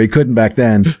 or he couldn't back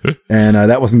then, and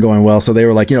that wasn't going well. So they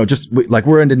were like, just like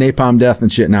we're into Napalm Death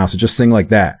and shit now, so just sing like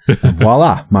that. And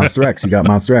voila, Monster X. You got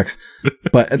Monster X.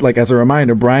 But like as a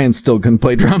reminder, Brian still couldn't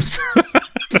play drums.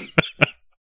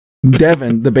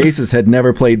 Devin, the bassist, had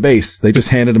never played bass. They just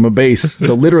handed him a bass.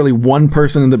 So literally one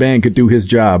person in the band could do his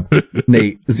job.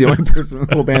 Nate is the only person in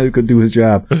the whole band who could do his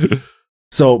job.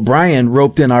 So Brian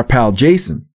roped in our pal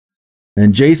Jason.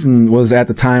 And Jason was at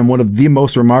the time one of the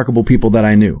most remarkable people that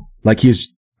I knew. Like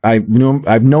I've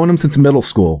known him since middle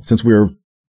school, since we were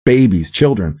babies,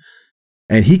 children.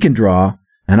 And he can draw,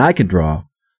 and I can draw.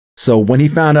 So when he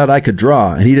found out I could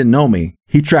draw and he didn't know me,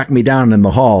 he tracked me down in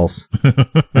the halls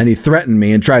and he threatened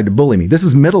me and tried to bully me. This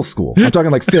is middle school. I'm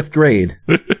talking like 5th grade.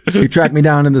 He tracked me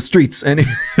down in the streets and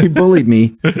he bullied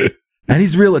me. And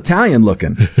he's real Italian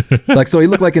looking. Like, so he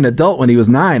looked like an adult when he was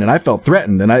 9, and I felt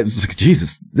threatened. And I was like,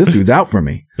 Jesus, this dude's out for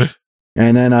me.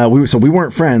 And then we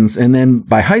weren't friends. And then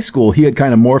by high school, he had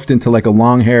kind of morphed into like a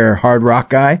long hair hard rock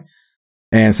guy.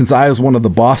 And since I was one of the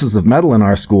bosses of metal in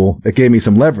our school, it gave me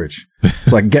some leverage.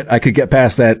 So I could get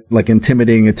past that like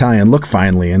intimidating Italian look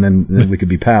finally, and then we could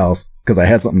be pals because I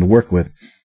had something to work with.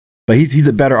 But he's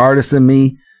a better artist than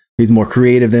me. He's more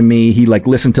creative than me. He like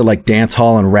listened to like dance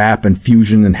hall and rap and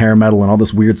fusion and hair metal and all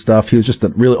this weird stuff. He was just a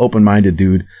really open-minded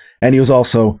dude. And he was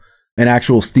also an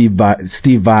actual Steve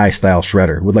Vai style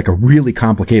shredder with like a really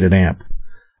complicated amp.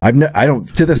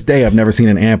 To this day, I've never seen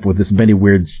an amp with this many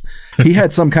weird. He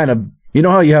had some kind of,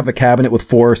 how you have a cabinet with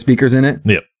 4 speakers in it?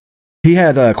 Yep. He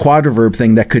had a quadriverb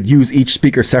thing that could use each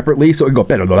speaker separately, so it could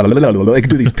go, it could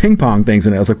do these ping pong things,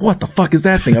 and I was like, what the fuck is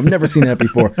that thing? I've never seen that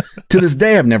before. To this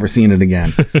day, I've never seen it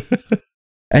again.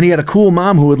 And he had a cool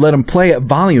mom who would let him play at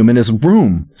volume in his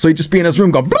room. So he'd just be in his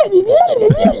room, go,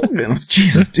 and I was,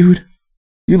 Jesus, dude,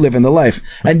 you live in the life.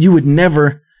 And you would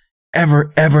never,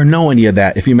 ever, ever know any of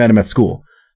that if you met him at school.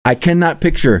 I cannot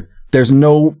picture, there's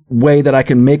no way that I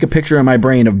can make a picture in my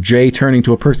brain of Jay turning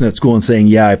to a person at school and saying,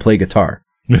 yeah, I play guitar.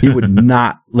 He would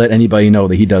not let anybody know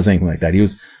that he does anything like that. He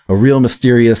was a real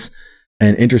mysterious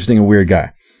and interesting and weird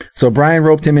guy. So Brian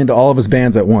roped him into all of his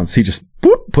bands at once. He just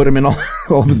put him in all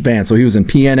of his bands. So he was in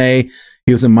PNA.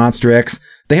 He was in Monster X.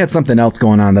 They had something else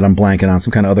going on that I'm blanking on,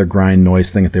 some kind of other grind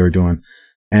noise thing that they were doing.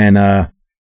 And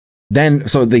then,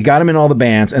 so they got him in all the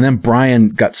bands, and then Brian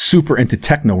got super into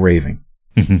techno raving.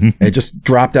 It just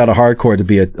dropped out of hardcore to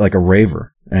be like a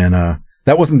raver. And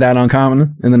that wasn't that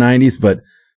uncommon in the 90s, but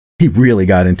he really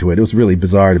got into it. It was really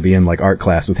bizarre to be in like art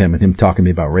class with him and him talking to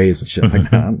me about raves and shit.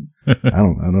 Like, I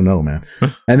don't know, man.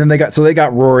 And then they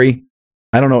got Rory.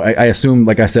 I don't know. I assume,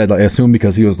 like I said, I assume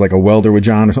because he was like a welder with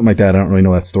John or something like that. I don't really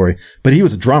know that story, but he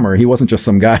was a drummer. He wasn't just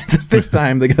some guy. This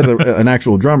time they got an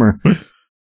actual drummer,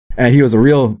 and he was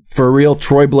for real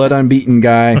Troy Blood unbeaten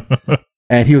guy.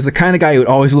 And he was the kind of guy who would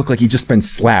always look like he'd just been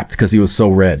slapped because he was so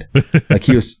red. Like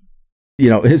he was,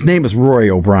 his name is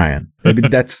Rory O'Brien. I mean,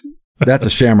 that's a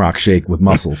shamrock shake with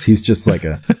muscles. He's just like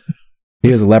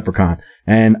he is a leprechaun.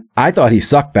 And I thought he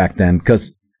sucked back then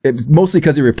mostly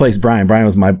because he replaced Brian. Brian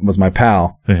was my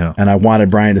pal. Yeah. And I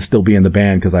wanted Brian to still be in the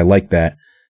band because I liked that.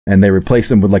 And they replaced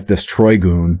him with like this Troy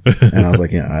goon. And I was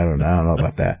like, I don't know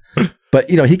about that. But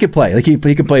he could play. Like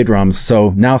he could play drums.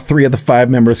 So now 3 of the 5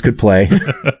 members could play.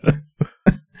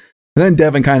 And then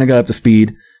Devin kind of got up to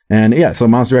speed. And yeah, so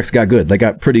Monster X got good. They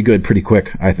got pretty good pretty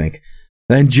quick, I think.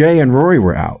 Then Jay and Rory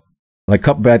were out. Like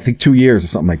I think 2 years or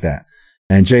something like that.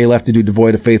 And Jay left to do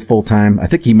Devoid of Faith full time. I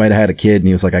think he might have had a kid, and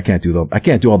he was like, I can't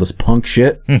do all this punk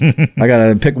shit. I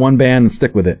gotta pick one band and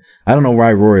stick with it. I don't know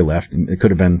why Rory left. It could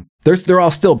have been. They're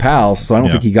all still pals, so I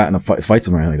don't think he got in a fight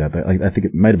somewhere like that. But I think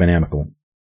it might have been amicable.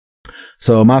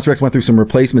 So Monster X went through some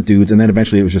replacement dudes, and then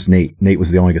eventually it was just Nate. Nate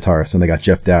was the only guitarist, and they got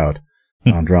Jeff Dowd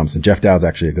on drums. And Jeff Dowd's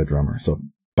actually a good drummer. So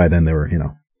by then they were,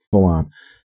 full on.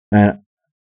 And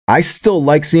I still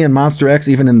like seeing Monster X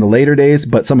even in the later days,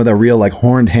 but some of the real like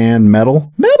horned hand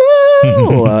metal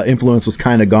influence was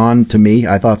kind of gone to me.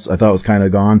 I thought it was kind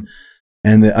of gone,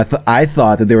 and I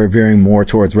thought that they were veering more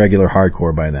towards regular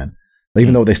hardcore by then.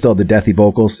 Even though they still had the deathy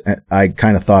vocals, I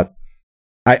kind of thought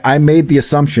I made the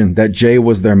assumption that Jay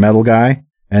was their metal guy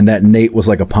and that Nate was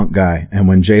like a punk guy. And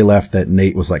when Jay left, that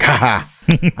Nate was like, haha,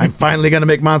 I'm finally gonna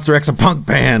make Monster X a punk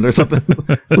band or something.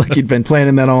 Like he'd been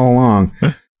planning that all along.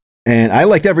 And I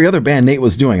liked every other band Nate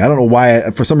was doing. I don't know why.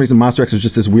 For some reason, Monster X was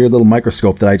just this weird little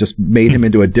microscope that I just made him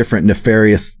into a different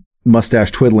nefarious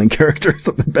mustache twiddling character or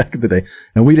something back in the day.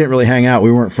 And we didn't really hang out.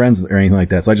 We weren't friends or anything like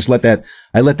that. So I just let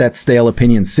that stale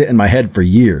opinion sit in my head for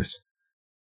years,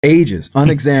 ages,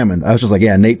 unexamined. I was just like,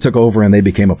 yeah, Nate took over and they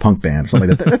became a punk band or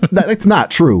something like that. That's not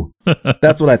true.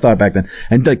 That's what I thought back then.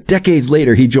 And like decades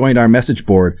later, he joined our message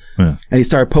board and he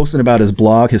started posting about his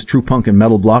blog, his True Punk and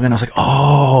Metal blog. And I was like,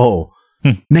 oh,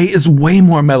 Nate is way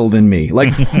more metal than me.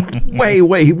 Like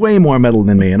way more metal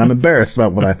than me. And I'm embarrassed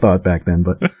about what I thought back then.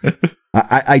 But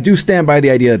I do stand by the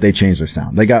idea that they changed their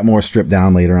sound. They got more stripped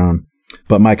down later on.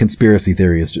 But my conspiracy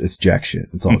theory is it's jack shit.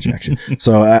 It's all jack shit.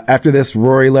 So after this,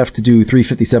 Rory left to do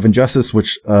 357 Justice,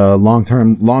 which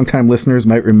long-time listeners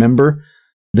might remember.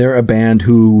 They're a band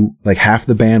who, like, half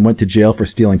the band went to jail for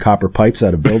stealing copper pipes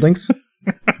out of buildings.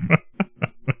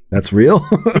 That's real.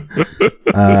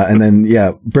 And then,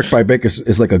 yeah, Brick by Brick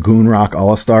is like a goon rock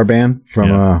all-star band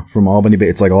from Albany.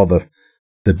 It's like all the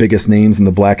biggest names in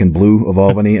the black and blue of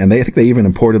Albany. And I think they even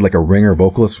imported like a ringer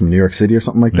vocalist from New York City or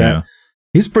something like that. Yeah.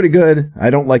 He's pretty good. I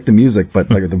don't like the music, but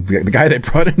like the guy they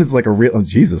brought in is like a real,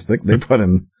 Jesus, they put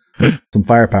in some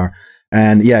firepower.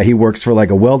 And yeah, he works for like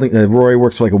a welding, Rory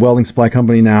works for like a welding supply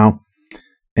company now.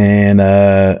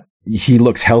 And, he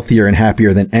looks healthier and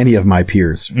happier than any of my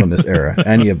peers from this era,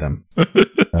 any of them.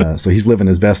 So he's living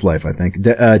his best life, I think.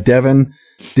 Devin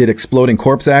did Exploding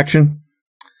Corpse Action,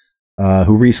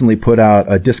 who recently put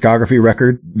out a discography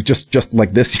record, just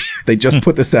like this year. They just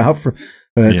put this out for,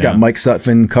 it's got Mike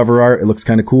Sutphin cover art. It looks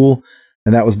kind of cool.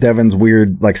 And that was Devin's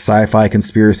weird, like sci-fi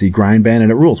conspiracy grind band.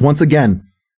 And it rules. Once again,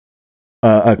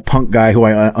 a punk guy who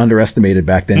I underestimated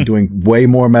back then doing way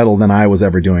more metal than I was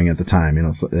ever doing at the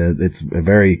time. So it's a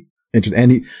very interesting.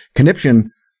 And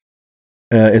Conniption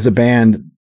is a band.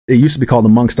 It used to be called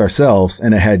Amongst Ourselves,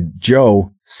 and it had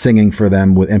Joe singing for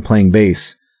them and playing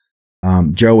bass.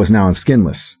 Joe is now in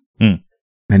Skinless, and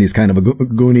he's kind of a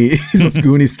goony. He's a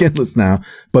goony Skinless now.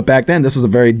 But back then, this was a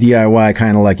very DIY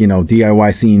kind of like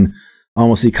DIY scene,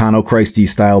 almost Econo-Christy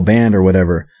style band or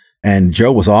whatever. And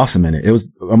Joe was awesome in it. It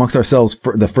was Amongst Ourselves.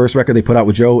 The first record they put out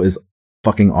with Joe is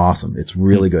fucking awesome. It's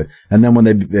really good. And then when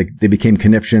they became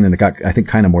Conniption, and it got, I think,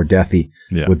 kind of more deathy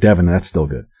with Devin, and that's still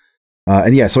good.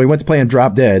 And yeah, so he went to play in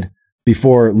Drop Dead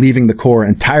before leaving the Corps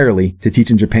entirely to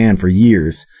teach in Japan for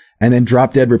years. And then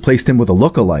Drop Dead replaced him with a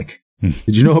lookalike.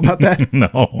 Did you know about that?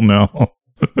 No.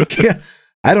 Yeah.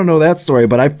 I don't know that story,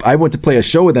 but I went to play a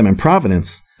show with them in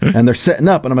Providence, and they're setting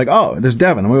up, and I'm like, oh, there's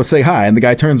Devin. I'm going to say hi. And the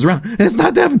guy turns around, and it's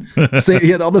not Devin.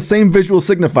 He had all the same visual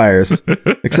signifiers,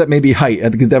 except maybe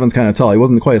height, because Devin's kind of tall. He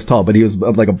wasn't quite as tall, but he was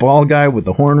like a bald guy with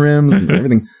the horn rims and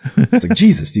everything. It's like,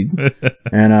 Jesus, dude.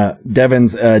 And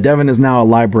Devin is now a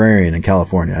librarian in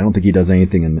California. I don't think he does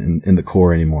anything in the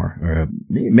Corps anymore. Or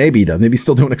maybe he does. Maybe he's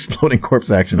still doing Exploding Corpse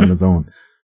Action on his own.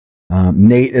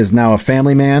 Nate is now a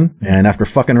family man, and after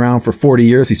fucking around for 40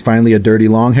 years, he's finally a dirty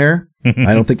long hair.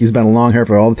 I don't think he's been a long hair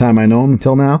for all the time I know him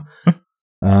until now.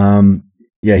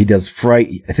 Yeah, he does Fright.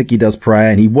 I think he does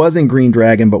Pariah, and he was in Green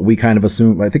Dragon, but we kind of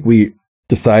assumed, I think we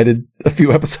decided a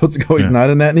few episodes ago he's not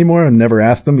in that anymore, and never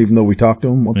asked him, even though we talked to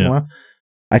him once in a while.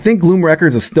 I think Gloom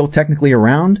Records is still technically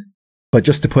around, but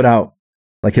just to put out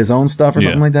like his own stuff or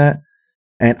something like that.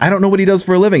 And I don't know what he does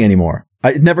for a living anymore.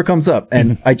 It never comes up.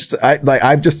 And I've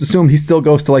just assumed he still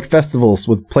goes to like festivals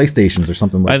with PlayStations or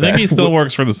something like that. I think he still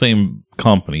works for the same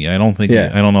company. I don't think,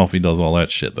 I don't know if he does all that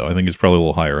shit though. I think he's probably a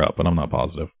little higher up, but I'm not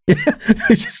positive. Yeah,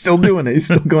 he's just still doing it. He's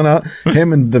still going out.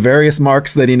 Him and the various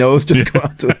marks that he knows just go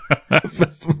out to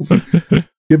festivals and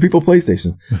give people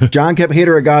PlayStation. John kept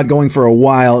Hater of God going for a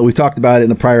while. We talked about it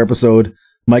in a prior episode.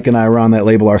 Mike and I were on that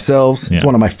label ourselves. It's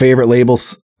one of my favorite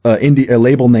labels.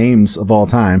 Label names of all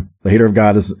time. The Hater of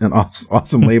God is an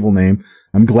awesome label name.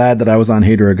 I'm glad that I was on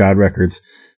Hater of God Records.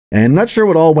 And I'm not sure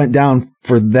what all went down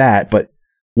for that, but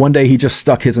one day he just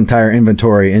stuck his entire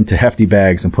inventory into hefty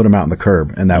bags and put them out on the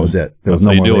curb, and that was it. There was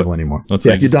no more label anymore. That's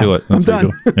how you just do it. I'm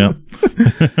done.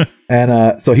 Yeah.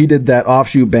 And so he did that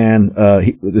offshoot band.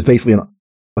 It was basically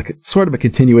sort of a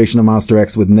continuation of Monster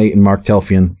X with Nate and Mark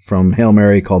Telfian from Hail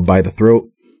Mary, called By the Throat.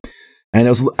 And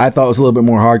I thought it was a little bit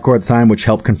more hardcore at the time, which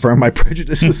helped confirm my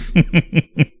prejudices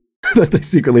that they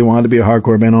secretly wanted to be a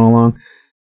hardcore band all along.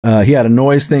 He had a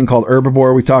noise thing called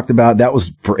Herbivore we talked about. That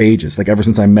was for ages, like ever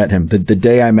since I met him. The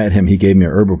day I met him, he gave me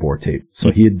an Herbivore tape.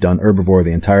 So he had done Herbivore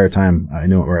the entire time I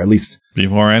knew it, or at least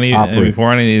before any of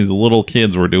these little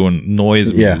kids were doing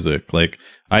noise music. Like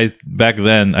back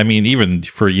then, I mean, even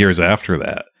for years after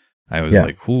that, I was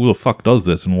like, who the fuck does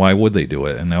this and why would they do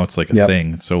it? And now it's like a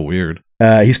thing. It's so weird.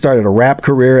 He started a rap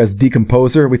career as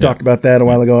Decomposer. We talked about that a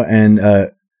while ago. And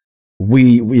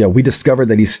we discovered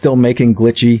that he's still making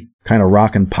glitchy kind of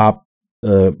rock and pop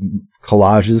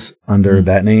collages under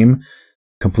that name,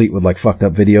 complete with like fucked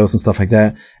up videos and stuff like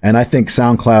that. And I think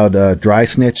SoundCloud dry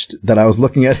snitched that I was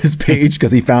looking at his page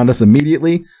because he found us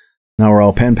immediately. Now we're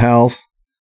all pen pals.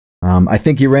 I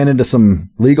think he ran into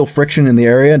some legal friction in the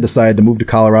area and decided to move to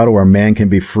Colorado, where a man can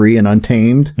be free and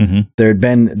untamed. There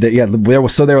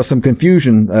was some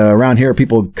confusion around here.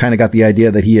 People kind of got the idea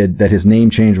that that his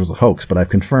name change was a hoax, but I've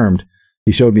confirmed.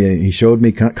 He showed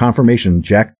me confirmation.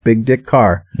 Jack Big Dick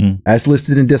Carr, as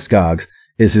listed in Discogs,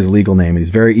 is his legal name.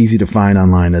 He's very easy to find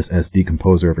online as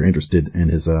Decomposer if you're interested in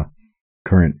his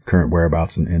current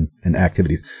whereabouts and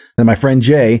activities. Then my friend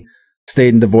Jay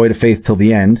stayed in Devoid of Faith till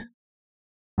the end.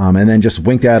 And then just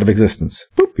winked out of existence.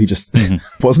 Boop, he just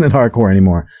wasn't in hardcore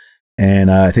anymore.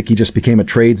 And I think he just became a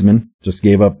tradesman, just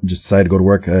gave up, just decided to go to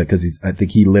work because I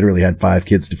think he literally had 5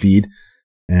 kids to feed.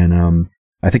 And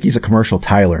I think he's a commercial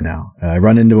tiler now. I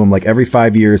run into him like every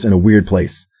 5 years in a weird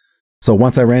place. So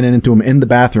once I ran into him in the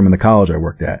bathroom in the college I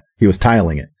worked at. He was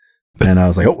tiling it. And I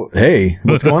was like, oh, hey,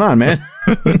 what's going on, man?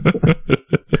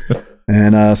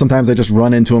 And sometimes I just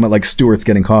run into him at like Stewart's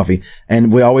getting coffee.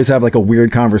 And we always have like a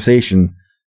weird conversation.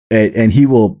 And he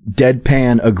will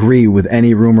deadpan agree with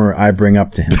any rumor I bring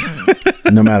up to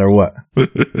him, no matter what.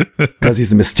 Because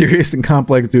he's a mysterious and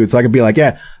complex dude. So I could be like,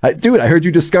 dude, I heard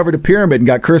you discovered a pyramid and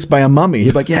got cursed by a mummy.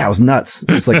 He'd be like, yeah, it was nuts.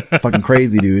 It's like fucking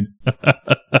crazy, dude.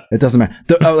 It doesn't matter.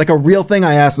 Like a real thing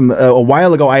I asked him a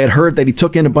while ago, I had heard that he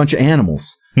took in a bunch of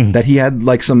animals. That he had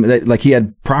like he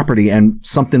had property and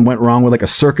something went wrong with like a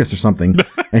circus or something.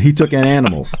 And he took in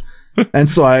animals. And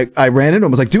so I ran into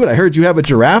him. I was like, dude, I heard you have a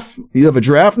giraffe. You have a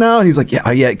giraffe now? And he's like,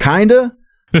 yeah, kinda.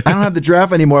 I don't have the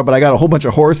giraffe anymore, but I got a whole bunch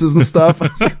of horses and stuff. I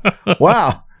was like,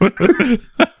 wow.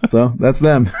 So that's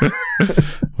them.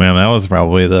 Man, that was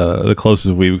probably the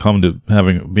closest we've come to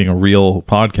being a real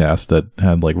podcast that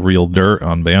had like real dirt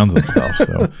on bands and stuff.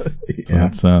 So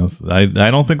I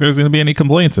don't think there's going to be any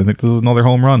complaints. I think this is another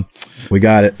home run. We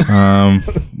got it.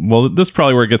 Well, this is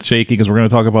probably where it gets shaky because we're going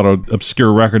to talk about an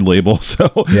obscure record label. So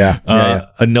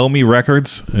Anomi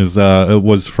Records it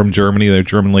was from Germany. They're a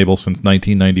German label since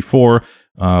 1994,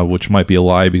 which might be a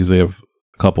lie because they have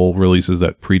couple releases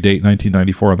that predate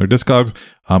 1994 on their Discogs,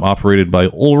 operated by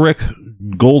Ulrich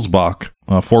Goldsbach,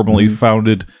 formerly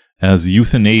founded as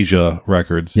Euthanasia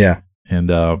Records. Yeah.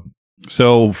 And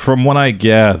so from what I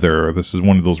gather, this is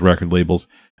one of those record labels.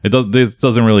 This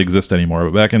doesn't really exist anymore,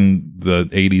 but back in the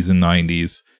 80s and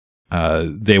 90s,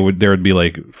 there would be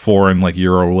like foreign like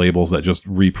Euro labels that just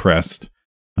repressed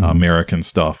American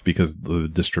stuff because the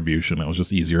distribution. It was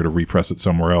just easier to repress it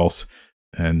somewhere else.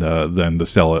 And then to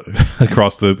sell it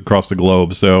across the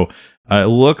globe. So it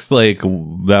looks like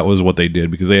that was what they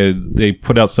did because they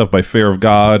put out stuff by Fear of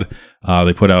God.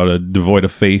 They put out a Devoid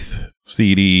of Faith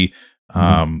CD.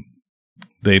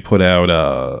 They put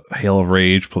out Hail of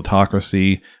Rage,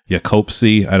 Plutocracy,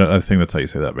 Jacopsy. I think that's how you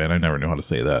say that, man. I never knew how to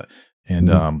say that.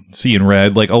 And Seeing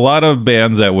Red, like a lot of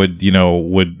bands that would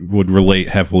relate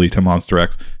heavily to Monster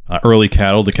X. Early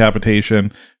Cattle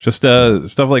Decapitation, just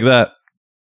stuff like that.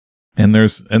 And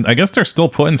I guess they're still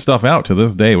putting stuff out to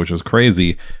this day, which is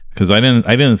crazy because I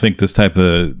didn't think this type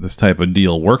of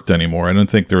deal worked anymore. I didn't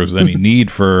think there was any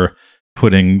need for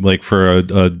putting like for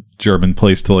a German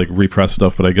place to like repress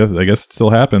stuff, but I guess it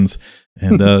still happens.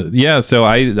 And so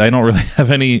I don't really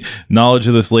have any knowledge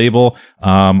of this label.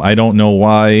 I don't know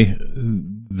why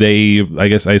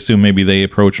I assume maybe they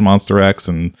approached Monster X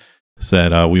and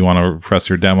said we want to press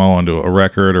your demo onto a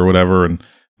record or whatever, and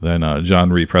then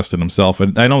John repressed it himself.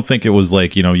 And I don't think it was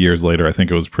like, years later. I think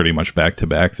it was pretty much back to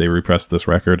back. They repressed this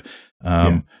record.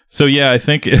 So yeah, I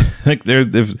think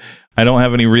I don't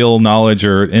have any real knowledge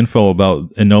or info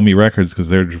about Anomi Records because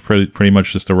they're pretty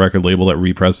much just a record label that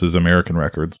represses American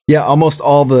records. Yeah, almost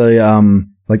all the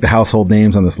like the household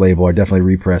names on this label are definitely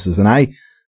represses. And I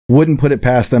wouldn't put it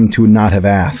past them to not have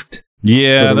asked.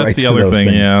 Yeah, that's the other thing.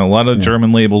 Things. Yeah, a lot of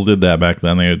German labels did that back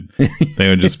then. They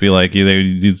would just be like,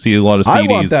 you'd see a lot of CDs. I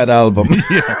want that album.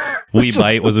 Yeah. We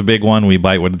Bite was a big one. We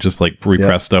Bite would just like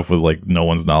repress stuff with like no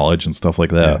one's knowledge and stuff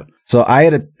like that. Yeah. So I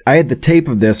had the tape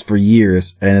of this for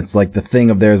years, and it's like the thing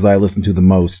of theirs I listened to the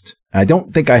most. I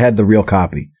don't think I had the real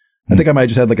copy. I think I might have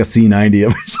just had like a C90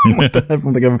 of it or something like that.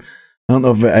 I don't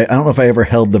know if I ever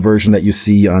held the version that you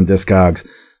see on Discogs,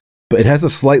 but it has a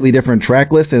slightly different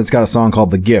track list, and it's got a song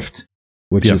called "The Gift,"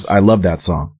 which is I love that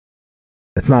song.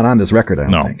 It's not on this record, I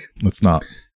don't think. It's not.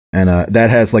 And that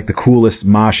has like the coolest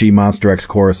moshy Monster X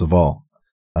chorus of all.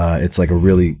 It's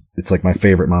like my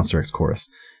favorite Monster X chorus.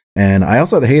 And I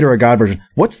also have the Hater of God version.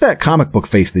 What's that comic book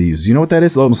face they use? You know what that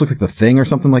is? It almost looks like The Thing or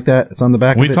something like that. It's on the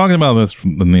back of it. We talking about this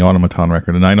in the Automaton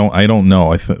record, and I don't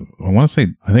know. I think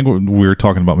we were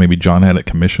talking about maybe John had it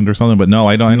commissioned or something, but no,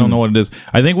 I don't know what it is.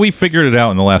 I think we figured it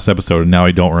out in the last episode, and now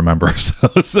I don't remember. So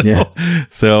I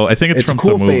think it's from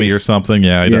cool some movie face. Or something.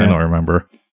 Yeah, I don't remember.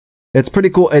 It's pretty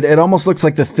cool. It almost looks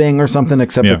like The Thing or something,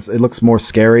 except it looks more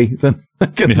scary than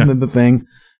The Thing.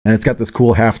 And it's got this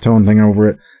cool halftone thing over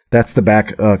it. That's the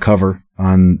back cover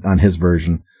on his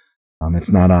version. It's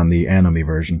not on the Anomy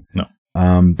version. No.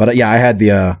 But I had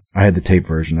the tape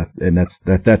version. I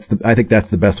think that's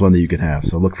the best one that you can have.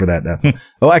 So look for that.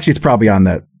 Actually, it's probably on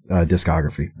that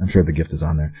discography. I'm sure The Gift is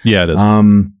on there. Yeah, it is.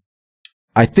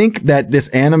 I think that this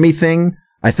Anomy thing,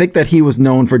 I think that he was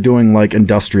known for doing like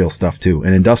industrial stuff too,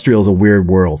 and industrial is a weird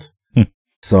world.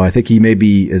 So I think he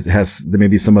maybe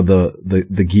maybe some of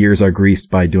the gears are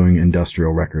greased by doing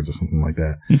industrial records or something like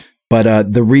that.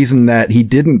 But the reason that he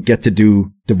didn't get to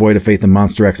do Devoid of Faith and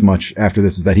Monster X much after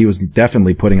this is that he was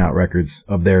definitely putting out records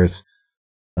of theirs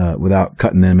without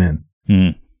cutting them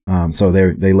in. So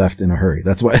they left in a hurry.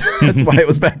 That's why it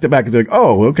was back to back. It's like,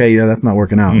 oh, okay, yeah, that's not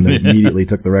working out, and they immediately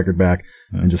took the record back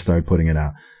and just started putting it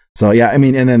out. So yeah, I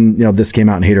mean, and then this came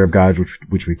out in Hater of God,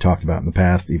 which we've talked about in the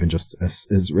past, even just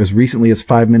as recently as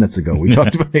 5 minutes ago. We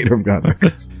talked about Hater of God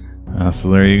records. So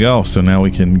there you go. So now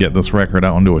we can get this record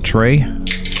out onto a tray.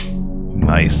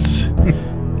 Nice.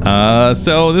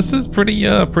 So this is pretty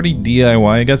DIY,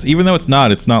 I guess. Even though it's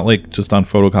not like just on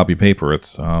photocopy paper.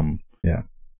 It's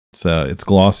it's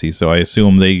glossy. So I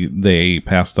assume they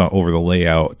passed over the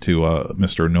layout to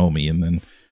Mr. Nomi, and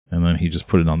then he just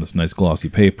put it on this nice glossy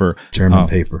paper. German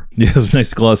paper. Yeah, this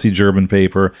nice glossy German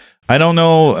paper. I don't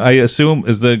know. I assume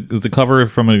is the cover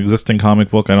from an existing comic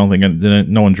book. I don't think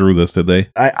no one drew this, did they?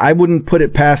 I wouldn't put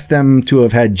it past them to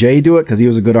have had Jay do it because he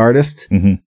was a good artist.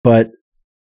 Mm-hmm. But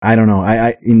I don't know.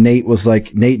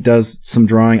 Nate does some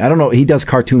drawing. I don't know. He does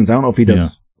cartoons. I don't know if he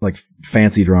does like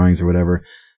fancy drawings or whatever.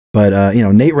 But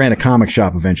Nate ran a comic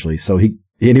shop eventually, so he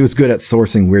was good at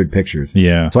sourcing weird pictures.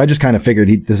 Yeah. So I just kind of figured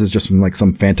this is just from like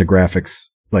some Fantagraphics,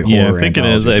 like horror. I think it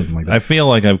is. I feel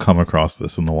like I've come across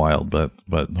this in the wild, but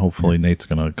hopefully Nate's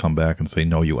gonna come back and say,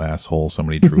 "No, you asshole!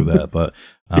 Somebody drew that." But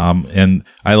and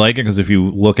I like it because if you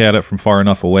look at it from far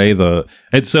enough away,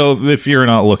 so if you're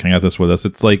not looking at this with us,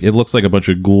 it's like it looks like a bunch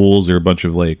of ghouls or a bunch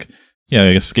of like. Yeah,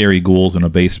 I guess scary ghouls in a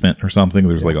basement or something.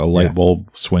 There's like a light bulb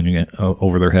swinging it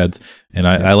over their heads. And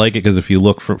I like it because if you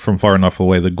look from far enough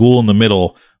away, the ghoul in the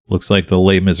middle looks like the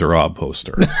Les Miserables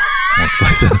poster. Looks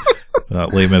like the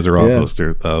Les Miserables poster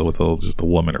with just a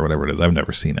woman or whatever it is. I've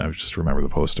never seen it. I just remember the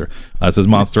poster. It says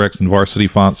Monster X in varsity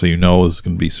font, so it's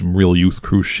going to be some real Youth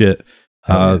Crew shit.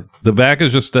 The back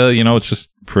is just, it's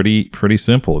just pretty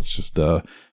simple. It's just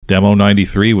Demo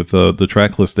 93 with the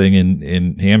track listing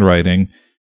in handwriting.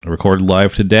 Recorded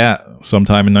live to DAT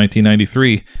sometime in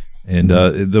 1993, and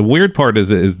the weird part is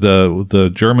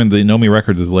the German, the Nomi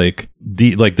Records is like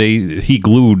he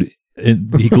glued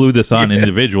this on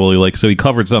individually, like so he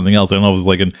covered something else. I don't know if it was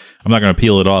like I'm not going to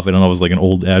peel it off. I don't know if it was like an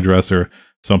old address or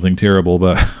something terrible,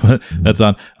 but that's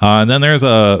on. And then there's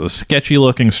a sketchy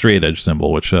looking straight edge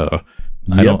symbol, which I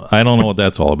don't know what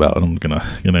that's all about. I'm gonna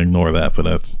ignore that, but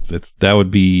that would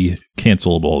be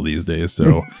cancelable these days.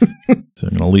 So I'm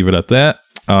gonna leave it at that.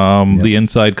 The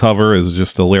inside cover is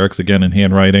just the lyrics again in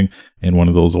handwriting and one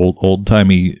of those old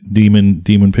timey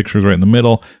demon pictures right in the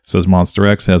middle. It says Monster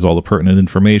X, has all the pertinent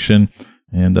information,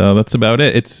 and that's about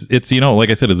it. It's like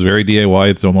I said, it's very DIY.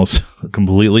 It's almost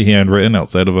completely handwritten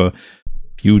outside of a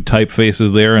few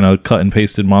typefaces there and a cut and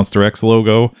pasted Monster X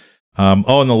logo. And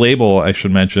the label I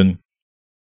should mention.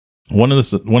 One of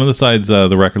the sides,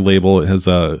 the record label, it has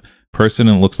a person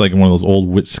and it looks like one of those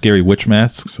old scary witch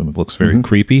masks, and it looks very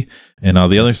creepy. And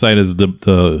the other side is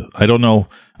the I don't know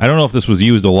if this was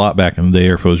used a lot back in the day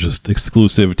or if it was just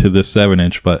exclusive to this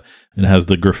 7-inch, but it has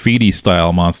the graffiti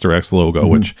style Monster X logo,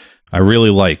 which I really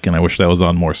like, and I wish that was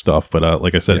on more stuff. But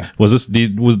like I said, was this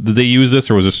did they use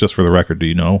this, or was this just for the record? Do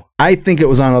you know? I think it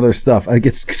was on other stuff. Like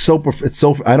it's so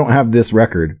I don't have this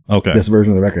record, this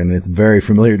version of the record, and it's very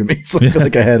familiar to me. So I feel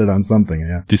like I had it on something.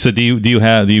 Yeah. So do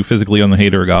you physically own the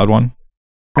Hater of God one?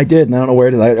 I did, and I don't know where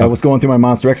it is. I was going through my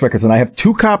Monster X records, and I have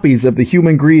 2 copies of the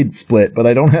Human Greed split, but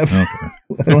I don't have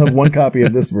I don't have 1 copy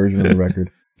of this version of the record.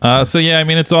 So yeah, I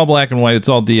mean, it's all black and white. It's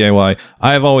all DIY.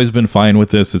 I've always been fine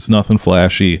with this. It's nothing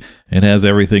flashy. It has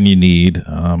everything you need.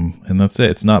 And that's it.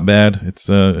 It's not bad. It's,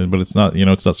 but it's not,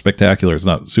 it's not spectacular. It's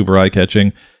not super eye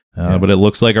catching. But it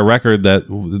looks like a record that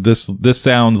this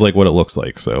sounds like what it looks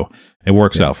like. So it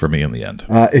works out for me in the end.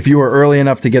 If you were early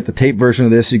enough to get the tape version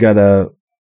of this, you got a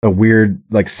weird,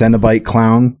 like, Cenobite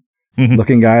clown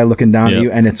looking guy looking down at you,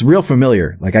 and it's real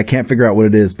familiar. Like, I can't figure out what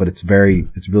it is, but it's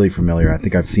really familiar. I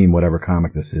think I've seen whatever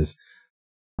comic this is.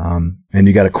 And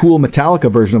you got a cool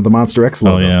Metallica version of the Monster X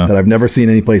logo that I've never seen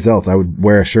anyplace else. I would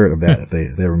wear a shirt of that if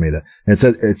they ever made that. And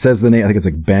it says the name. I think it's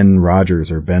like Ben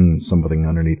Rogers or Ben something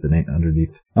underneath the name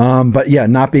underneath. But yeah,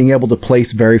 not being able to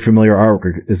place very familiar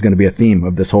artwork is going to be a theme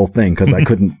of this whole thing, because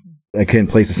I can't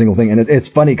place a single thing. And it's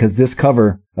funny because this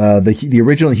cover, the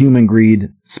original Human Greed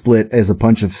split is a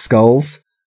bunch of skulls,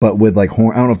 but with like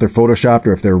horn. I don't know if they're photoshopped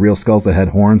or if they're real skulls that had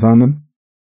horns on them,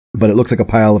 but it looks like a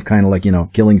pile of kind of like,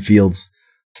 Killing Fields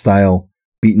style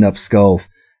beaten up skulls.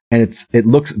 And it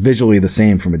looks visually the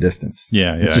same from a distance.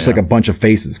 Yeah. It's just like a bunch of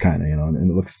faces kind of,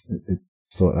 and it looks,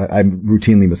 so I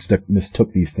routinely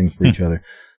mistook these things for each other.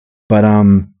 But,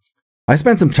 I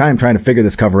spent some time trying to figure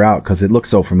this cover out because it looks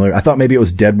so familiar. I thought maybe it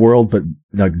was Dead World, but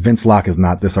Vince Locke is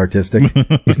not this artistic.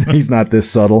 He's not this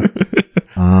subtle.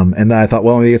 And then I thought,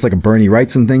 well, maybe it's like a Bernie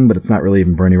Wrightson thing, but it's not really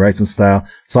even Bernie Wrightson style.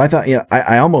 So I thought,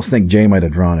 I almost think Jay might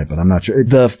have drawn it, but I'm not sure.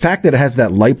 The fact that it has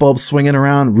that light bulb swinging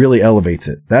around really elevates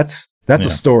it. That's a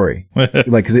story.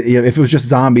 Like, 'cause if it was just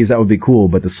zombies, that would be cool,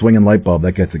 but the swinging light bulb,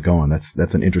 that gets it going.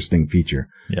 That's an interesting feature.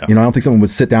 Yeah. I don't think someone would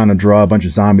sit down and draw a bunch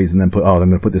of zombies and then I'm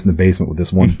going to put this in the basement with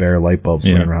this one bare light bulb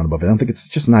swinging around above it. I don't think it's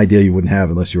just an idea you wouldn't have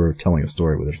unless you were telling a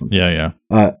story with it or something. Yeah.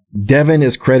 Devin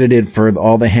is credited for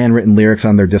all the handwritten lyrics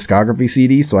on their discography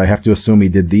CD, so I have to assume he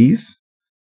did these.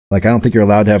 Like, I don't think you're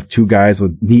allowed to have 2 guys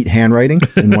with neat handwriting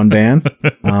in one band.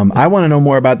 I want to know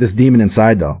more about this demon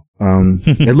inside, though.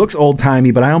 It looks old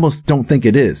timey, but I almost don't think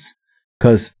it is,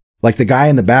 because like the guy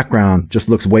in the background just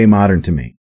looks way modern to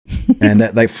me, and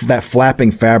that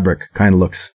flapping fabric kind of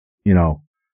looks,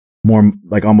 more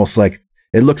like almost like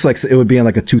it looks like it would be in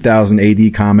like a 2000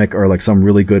 AD comic or like some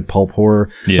really good pulp horror.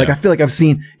 Yeah. Like I feel like I've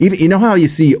seen even how you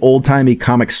see old timey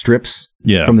comic strips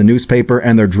from the newspaper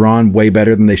and they're drawn way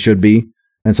better than they should be.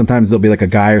 And sometimes there'll be like a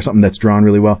guy or something that's drawn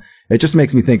really well. It just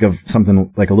makes me think of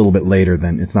something like a little bit later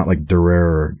than it's not like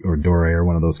Durer or Dore or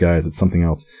one of those guys. It's something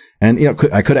else. And,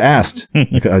 I could have asked,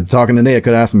 talking today, I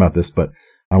could ask him about this, but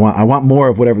I want more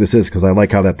of whatever this is because I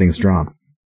like how that thing's drawn.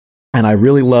 And I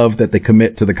really love that they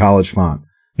commit to the college font.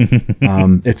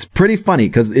 It's pretty funny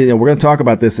because, we're going to talk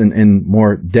about this in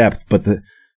more depth, but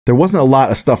there wasn't a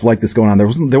lot of stuff like this going on. There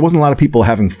wasn't a lot of people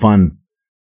having fun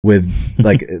with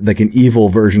like an evil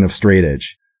version of Straight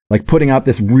Edge, like putting out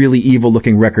this really evil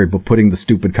looking record, but putting the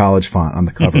stupid college font on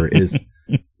the cover is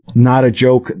not a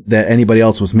joke that anybody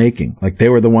else was making. Like they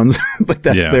were the ones, like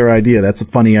that's their idea. That's a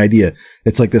funny idea.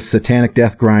 It's like this satanic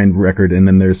death grind record. And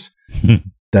then there's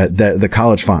the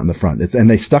college font in the front.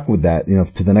 And they stuck with that,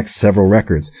 to the next several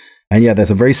records. And yeah, that's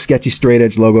a very sketchy Straight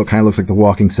Edge logo. It kind of looks like the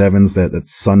Walking Sevens, that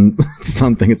sun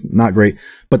thing. It's not great.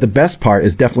 But the best part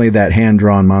is definitely that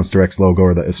hand-drawn Monster X logo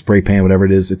or the spray paint, whatever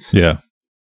it is.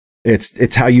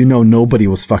 It's how nobody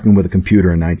was fucking with a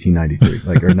computer in 1993,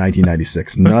 like, or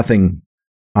 1996. Nothing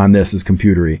on this is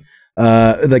computery.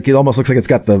 Like it almost looks like it's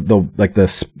got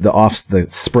the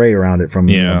spray around it from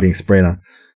being sprayed on.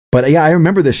 But yeah, I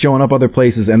remember this showing up other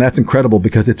places, and that's incredible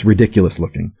because it's ridiculous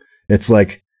looking. It's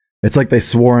like they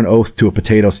swore an oath to a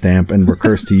potato stamp and were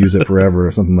cursed to use it forever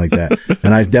or something like that.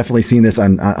 And I've definitely seen this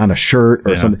on a shirt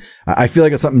or something. I feel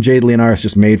like it's something Jade Leonaris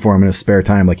just made for him in his spare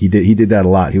time. Like he did that a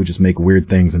lot. He would just make weird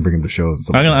things and bring them to shows and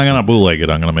stuff. I'm gonna bootleg it.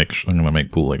 I'm gonna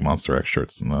make bootleg Monster X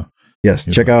shirts.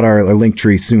 Check out our link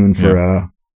tree soon for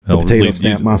a potato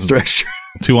stamp Monster X shirt.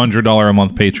 $200 a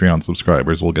month Patreon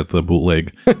subscribers will get the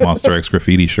bootleg Monster X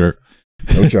graffiti shirt.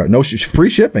 No charge. No free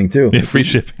shipping too. Yeah, free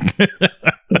shipping.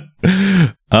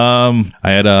 I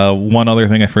had one other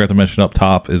thing I forgot to mention up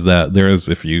top is that there is,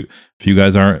 if you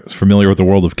guys aren't familiar with the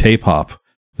world of K-pop,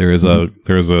 there's a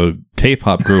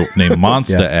K-pop group named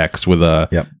Monsta X with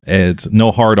it's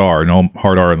no hard R in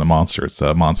the Monster. It's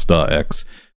Monsta X,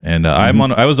 and I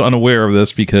was unaware of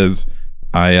this because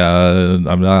I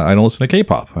don't listen to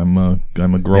K-pop. I'm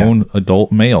a grown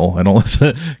adult male. I don't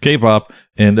listen to K-pop.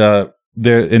 And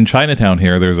there in Chinatown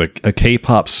here, there's a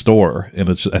K-pop store, and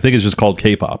I think it's just called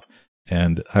K-pop.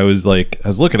 And I was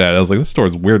looking at it. I was like, this store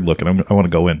is weird looking. I want to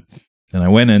go in. And I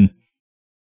went in,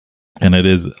 and it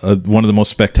is one of the most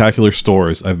spectacular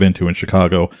stores I've been to in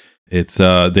Chicago. It's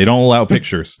they don't allow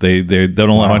pictures. They don't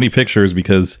allow any pictures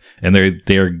because, and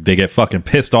they get fucking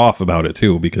pissed off about it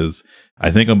too, because I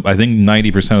think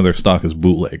 90% of their stock is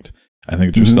bootlegged. I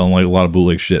think they're just selling like a lot of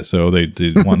bootleg shit. So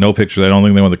they want no pictures. I don't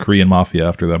think they want the Korean mafia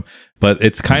after them. But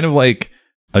it's kind of like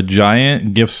a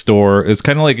giant gift store. It's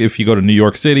kind of like if you go to New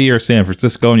York City or San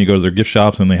Francisco and you go to their gift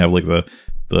shops and they have like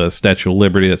the Statue of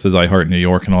Liberty that says "I Heart New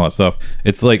York" and all that stuff.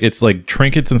 It's like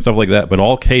trinkets and stuff like that, but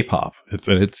all K-pop.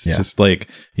 It's just like,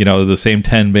 you know, the same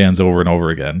 10 bands over and over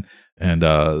again. And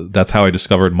that's how I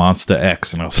discovered Monsta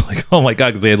X. And I was like, oh my God,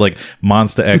 because they had like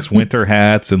Monsta X winter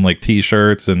hats and like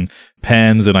t-shirts and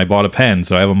pens. And I bought a pen.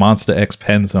 So I have a Monsta X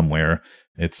pen somewhere.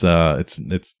 It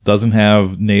doesn't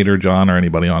have Nate or John or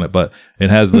anybody on it, but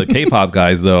it has the K-pop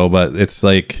guys though. But it's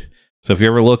like, so if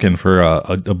you're ever looking for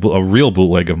a real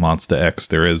bootleg of Monsta X,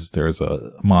 there's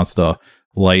a Monsta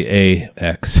Light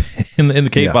AX in the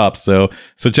K-pop. So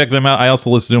check them out. I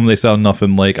also listen to them. They sound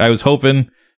nothing like, I was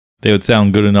hoping they would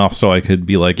sound good enough so I could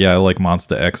be like, yeah, I like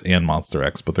Monsta X and Monster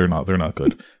X, but they're not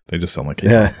good. They just sound like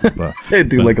K-pop. Yeah. They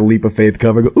do like a Leap of Faith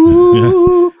cover. Go,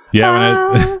 ooh.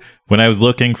 Yeah. When I was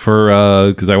looking for,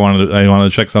 because I wanted to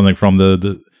check something from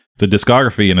the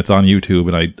discography, and it's on YouTube,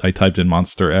 and I typed in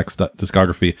Monster X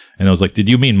discography, and it was like, did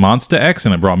you mean Monsta X?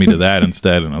 And it brought me to that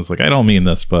instead, and I was like, I don't mean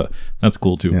this, but that's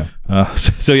cool too. Yeah.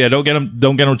 So yeah, don't get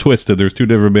them twisted. There's two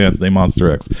different bands named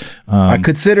Monster X. I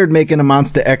considered making a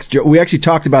Monsta X joke. We actually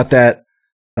talked about that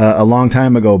a long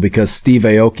time ago because Steve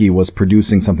Aoki was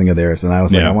producing something of theirs, and I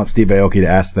was like, I want Steve Aoki to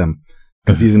ask them,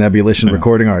 because he's an Ebullition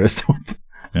recording artist.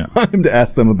 I want him to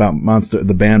ask them about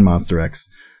the band Monster X.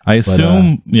 I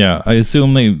assume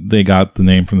they got the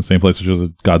name from the same place, which was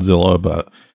Godzilla. But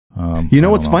you know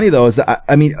what's funny though is that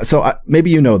maybe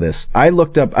you know this. I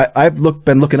looked up. I've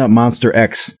been looking up Monster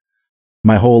X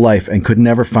my whole life and could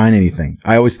never find anything.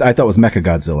 I thought it was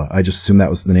Mechagodzilla. I just assumed that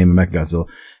was the name of Mechagodzilla,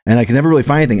 and I could never really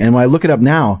find anything. And when I look it up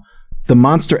now, the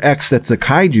Monster X that's a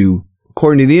kaiju,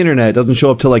 according to the internet, doesn't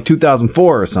show up till like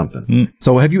 2004 or something.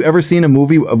 So have you ever seen a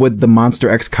movie with the Monster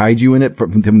X kaiju in it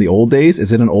from the old days?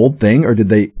 Is it an old thing, or did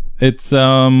they? It's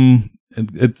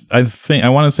I think I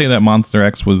want to say that Monster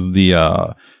X was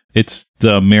it's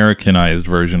the Americanized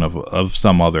version of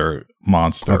some other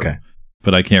monster. Okay.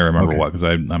 But I can't remember what, because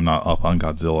I'm not up on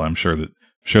Godzilla. I'm sure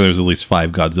there's at least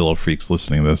 5 Godzilla freaks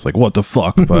listening to this, like, what the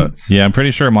fuck? But yeah, I'm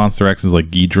pretty sure Monster X is like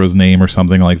Ghidra's name or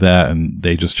something like that, and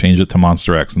they just changed it to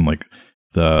Monster X in like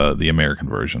the American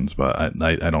versions, but I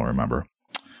don't remember.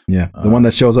 Yeah, the one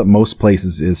that shows up most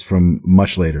places is from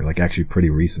much later, like actually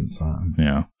pretty recent. So,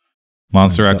 yeah,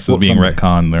 Monster X is being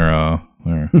retconned. They're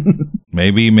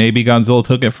maybe Godzilla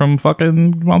took it from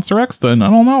fucking Monster X. Then I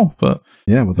don't know, but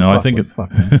yeah, I think it.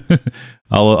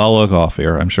 I'll look off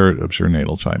here. I'm sure Nate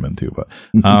will chime in too, but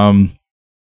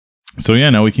so yeah,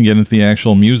 now we can get into the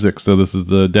actual music. So this is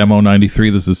the demo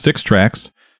 93. This is 6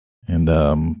 tracks, and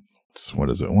what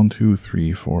is it? 1, 2,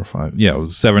 3, 4, 5. Yeah, it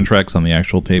was 7 tracks on the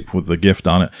actual tape with the gift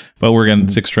on it. But we're getting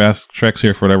 6 tracks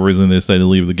here for whatever reason. They decided to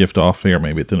leave the gift off here.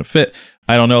 Maybe it didn't fit.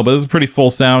 I don't know, but it's a pretty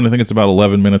full sound. I think it's about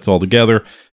 11 minutes altogether.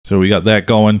 So we got that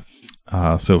going.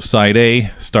 So side A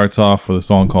starts off with a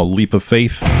song called Leap of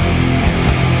Faith.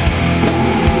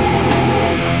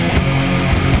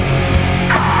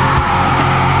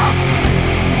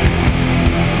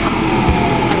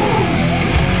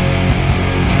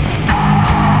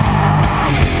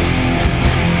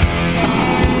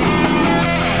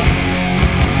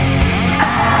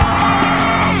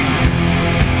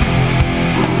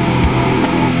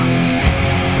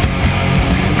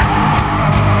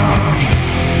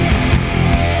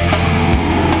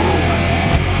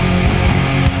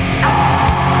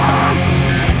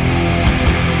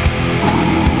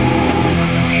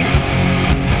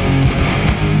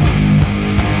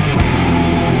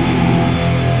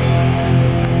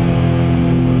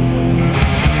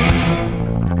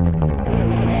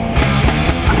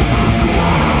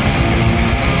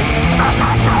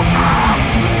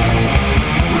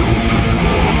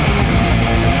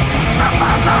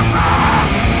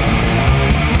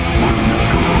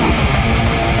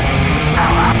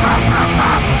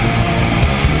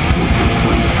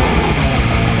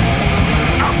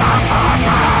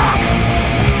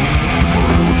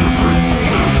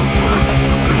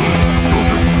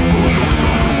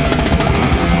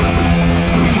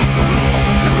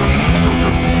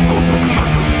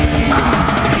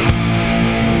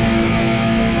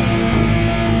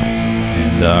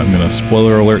 And I'm gonna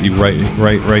spoiler alert you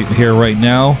right here, right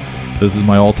now. This is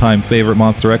my all-time favorite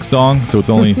Monster X song, so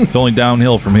it's only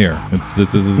downhill from here.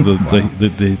 This is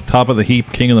the top of the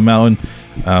heap, King of the Mountain,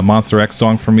 Monster X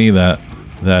song for me. That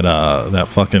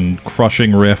fucking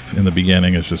crushing riff in the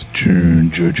beginning is just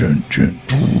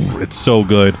it's so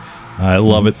good. I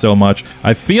love it so much.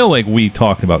 I feel like we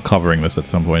talked about covering this at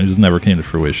some point. It just never came to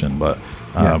fruition, but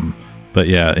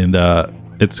yeah, and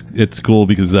it's cool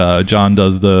because John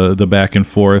does the back and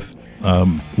forth,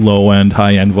 low end,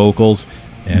 high end vocals.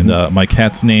 And my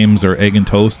cat's names are Egg and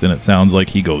Toast, and it sounds like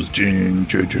he goes gin,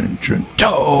 gin, gin, gin,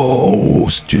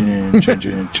 toast, gin, gin,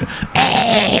 gin, gin,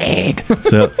 egg.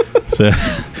 So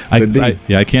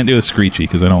I can't do a screechy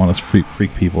because I don't want to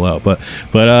freak people out. But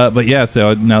yeah.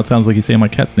 So now it sounds like he's saying my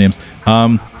cat's names.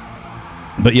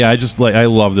 But yeah, I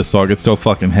love this song. It's so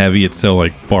fucking heavy. It's so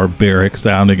like barbaric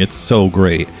sounding. It's so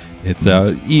great. It's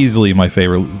easily my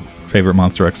favorite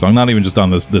Monster X song. Not even just on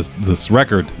this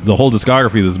record, the whole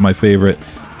discography. This is my favorite,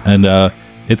 and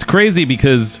it's crazy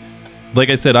because,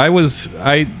 like I said, I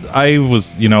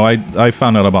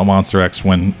found out about Monster X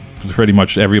when pretty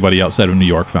much everybody outside of New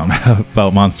York found out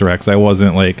about Monster X. I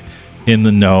wasn't like in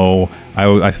the know.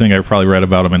 I think I probably read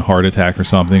about them in Heart Attack or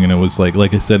something, and it was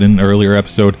like I said in an earlier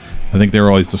episode, I think they were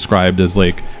always described as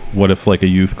like, what if like a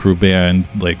youth crew band,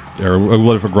 like, or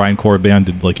what if a grindcore band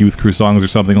did like youth crew songs or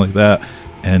something like that.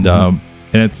 And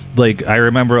it's like, I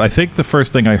remember, I think the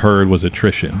first thing I heard was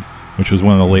Attrition, which was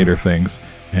one of the later things.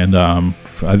 And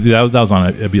that was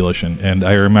on Ebullition. And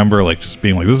I remember like just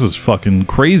being like, this is fucking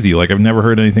crazy. Like, I've never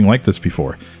heard anything like this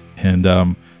before. And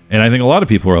I think a lot of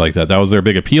people were like that. That was their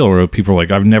big appeal, where people were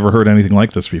like, I've never heard anything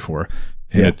like this before.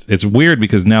 And it's weird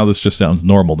because now this just sounds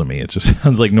normal to me. It just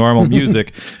sounds like normal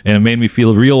music, and it made me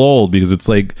feel real old because it's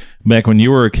like back when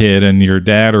you were a kid and your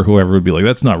dad or whoever would be like,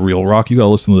 that's not real rock. You gotta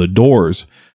listen to the Doors.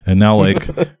 And now like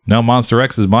now Monster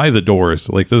X is my The Doors.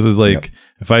 Like, this is like,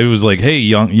 if I was like, hey,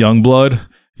 young blood,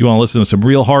 you want to listen to some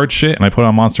real hard shit, and I put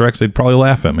on Monster X, they'd probably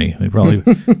laugh at me. They'd probably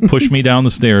push me down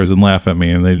the stairs and laugh at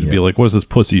me, and they'd be like, what's this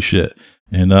pussy shit?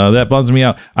 And that bums me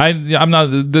out. I'm not,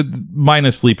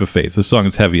 minus Leap of Faith. This song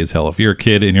is heavy as hell. If you're a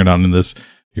kid and you're not in this,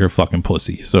 you're a fucking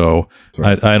pussy. So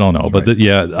right. I don't know. That's but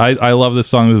right. I love this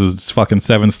song. This is fucking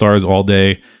 7 stars all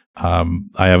day. I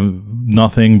have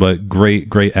nothing but great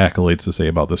accolades to say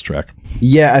about this track.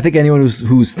 Yeah, I think anyone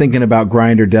who's thinking about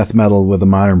grind or death metal with a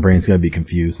modern brain is going to be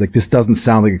confused. Like, this doesn't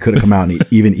sound like it could have come out in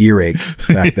even Earache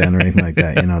back then or anything like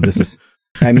that. You know, this is,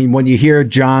 I mean, when you hear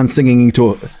John sings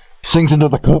into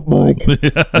the cup mic,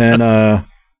 and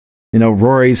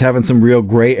Rory's having some real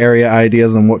gray area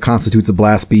ideas on what constitutes a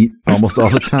blast beat almost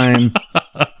all the time.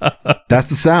 That's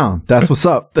the sound. That's what's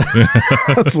up.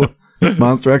 That's what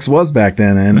Monster X was back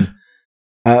then. And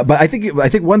but I think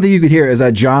one thing you could hear is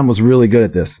that John was really good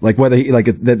at this. Like, whether he, like,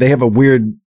 that they have a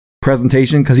weird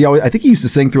presentation, because I think he used to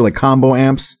sing through like combo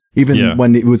amps even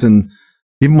when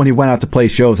he went out to play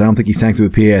shows. I don't think he sang through a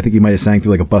PA. I think he might have sang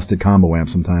through like a busted combo amp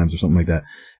sometimes or something like that.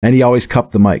 And he always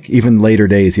cupped the mic. Even later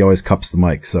days, he always cups the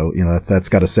mic. So, that's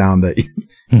got a sound that you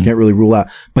can't really rule out.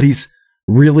 But he's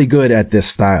really good at this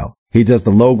style. He does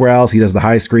the low growls, he does the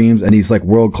high screams, and he's like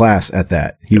world class at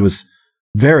that. He was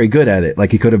very good at it.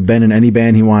 Like, he could have been in any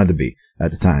band he wanted to be at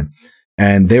the time.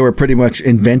 And they were pretty much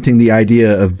inventing the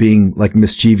idea of being like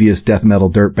mischievous death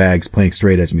metal dirtbags playing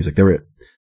straight edge music.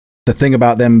 The thing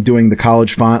about them doing the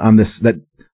college font on this,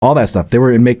 all that stuff, they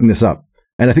were making this up.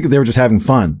 And I think they were just having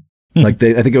fun. I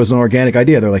think it was an organic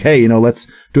idea. They're like, hey, let's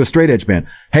do a straight edge band.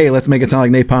 Hey, let's make it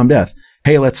sound like Napalm Death.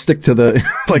 Hey, let's stick to the,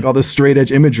 like, all this straight edge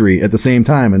imagery at the same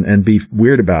time and be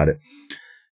weird about it.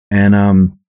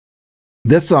 And,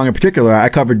 this song in particular, I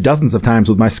covered dozens of times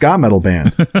with my ska metal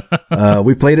band.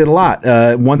 We played it a lot.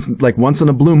 Once in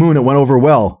a blue moon, it went over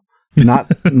well.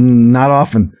 Not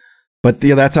often. But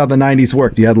that's how the 90s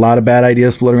worked. You had a lot of bad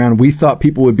ideas floating around. We thought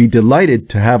people would be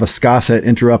delighted to have a ska set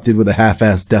interrupted with a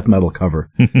half-assed death metal cover,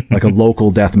 like a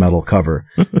local death metal cover.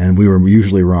 And we were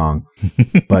usually wrong.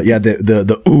 But yeah,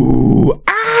 the ooh,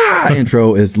 ah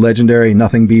intro is legendary.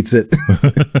 Nothing beats it.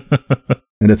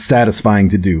 And it's satisfying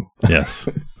to do. Yes.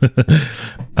 So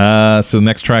the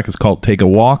next track is called Take a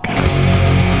Walk.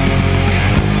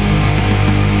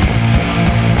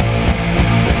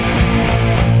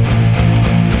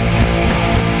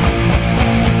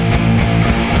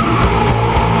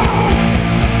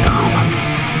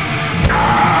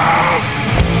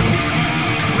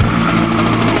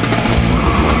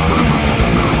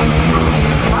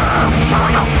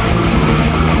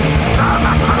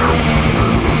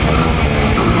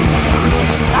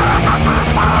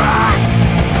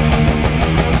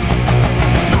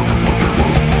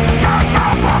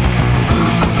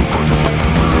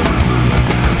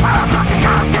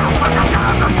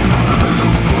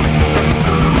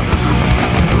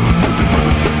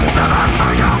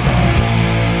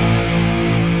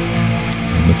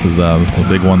 is a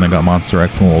big one that got Monster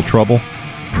X in a little trouble.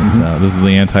 This is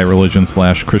the anti-religion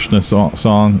 / Krishna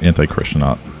song. Anti-Krishna,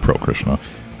 not pro-Krishna.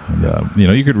 And,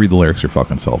 you could read the lyrics your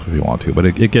fucking self if you want to, but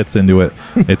it gets into it.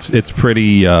 It's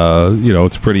pretty,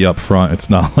 it's pretty upfront. It's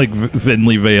not like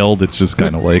thinly veiled. It's just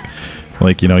kind of like,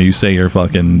 you say you're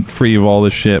fucking free of all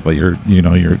this shit, but you're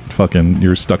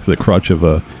you're stuck to the crutch of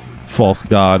a false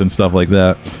god and stuff like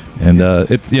that. And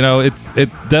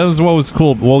that was what was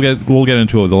cool. We'll get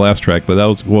into the last track, but that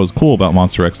was what was cool about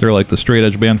Monster X. They're like the straight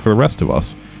edge band for the rest of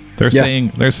us. They're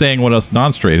saying what us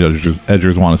non-straight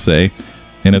edgers want to say,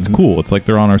 and it's cool. It's like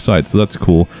they're on our side, so that's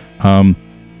cool. I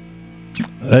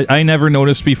never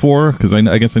noticed before because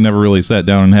I guess I never really sat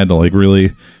down and had to like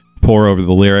really pour over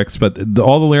the lyrics, but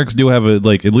all the lyrics do have at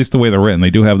least the way they're written,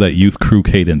 they do have that Youth Crew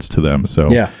cadence to them. So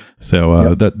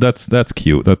that's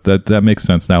cute. That makes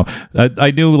sense now.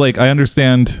 I do I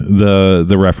understand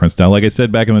the reference now. Like I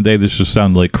said back in the day, this just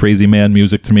sounded like Crazy Man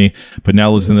music to me, but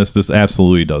now listen to this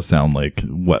absolutely does sound like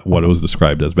what it was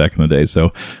described as back in the day.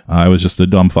 So I was just a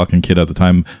dumb fucking kid at the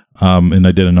time. And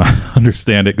I didn't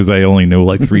understand it because I only knew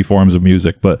like 3 forms of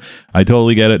music, but I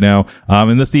totally get it now.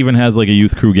 And this even has like a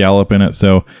Youth Crew gallop in it,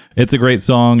 so it's a great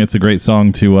song. It's a great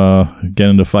song to get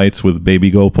into fights with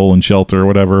Baby Gopal and Shelter or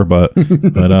whatever. But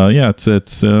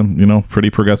it's pretty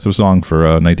progressive song for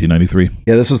 1993.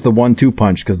 Yeah, this was the 1-2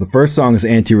 punch because the first song is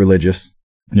anti-religious.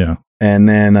 Yeah, and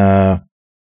then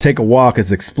Take a Walk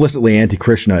is explicitly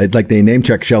anti-Krishna. It's like they name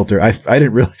check Shelter. I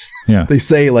didn't realize. Yeah. They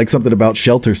say like something about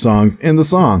Shelter songs in the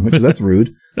song, that's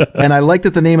rude. And I like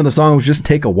that the name of the song was just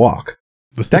Take a Walk.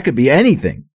 That could be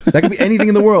anything. That could be anything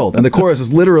in the world. And the chorus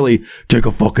is literally take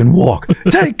a fucking walk.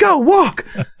 Take a walk.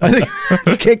 I think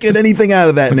you can't get anything out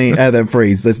of that name, out of that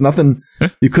phrase. There's nothing,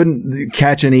 you couldn't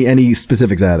catch any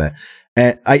specifics out of that.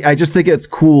 And I just think it's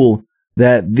cool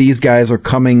that these guys are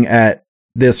coming at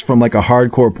this from like a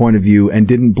hardcore point of view and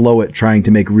didn't blow it trying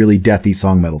to make really deathy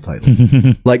song metal titles.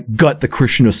 Like gut the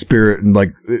Krishna spirit and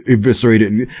like eviscerate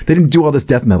it. They didn't do all this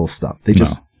death metal stuff. They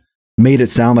just made it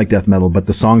sound like death metal, but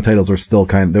the song titles are still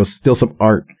there was still some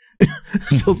art.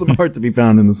 Still some art to be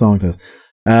found in the song titles.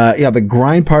 The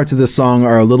grind parts of this song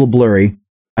are a little blurry.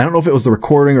 I don't know if it was the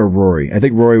recording or Rory. I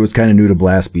think Rory was kind of new to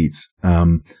blast beats.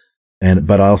 But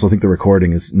I also think the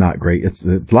recording is not great. It's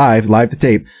live to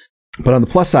tape. But on the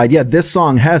plus side, this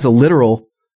song has the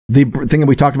thing that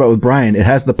we talked about with Brian, it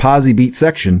has the Posse beat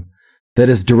section that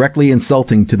is directly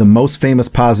insulting to the most famous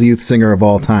Posse Youth singer of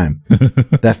all time.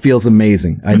 That feels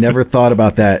amazing. I never thought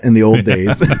about that in the old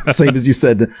days. Same as you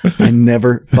said, I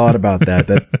never thought about that.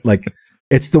 That like,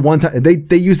 it's the one time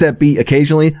they use that beat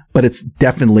occasionally, but it's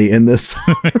definitely in this.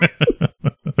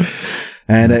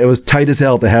 And it was tight as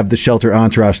hell to have the Shelter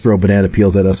entourage throw banana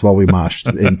peels at us while we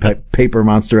moshed in paper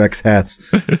Monster X hats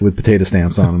with potato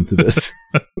stamps on them to this.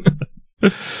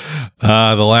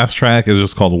 The last track is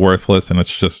just called Worthless, and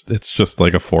it's just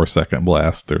like a 4-second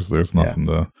blast. There's nothing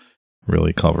to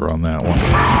really cover on that one.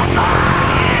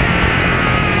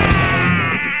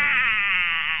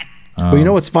 Well, you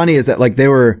know what's funny is that like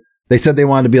they said they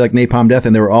wanted to be like Napalm Death,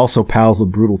 and they were also pals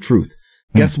with Brutal Truth.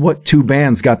 Guess what? 2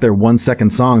 bands got their 1-second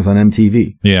songs on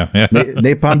MTV. Yeah.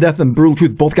 Napalm Death and Brutal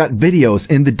Truth both got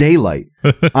videos in the daylight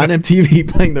on MTV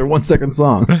playing their 1-second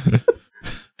song.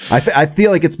 I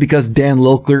feel like it's because Dan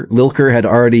Lilker had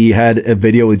already had a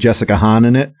video with Jessica Hahn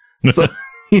in it. So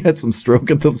he had some stroke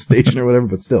at the station or whatever,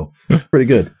 but still, pretty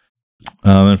good.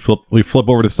 Then we flip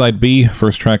over to side B.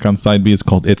 First track on side B is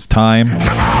called It's Time.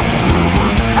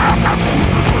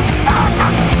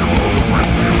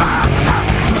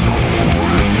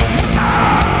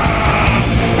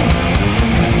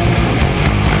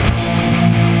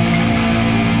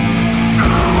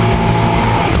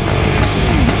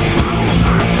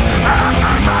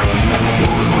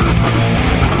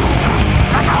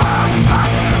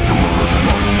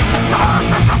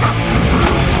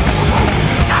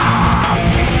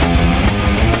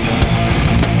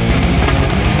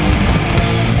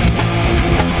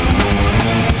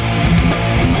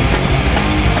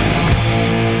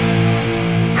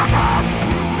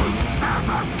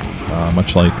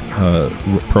 Much like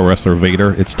pro wrestler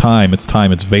Vader, it's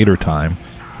Vader time.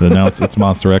 But now it's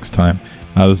Monster X time.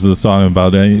 This is a song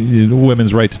about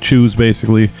women's right to choose,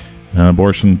 basically, an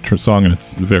abortion song, and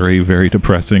it's very, very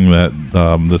depressing that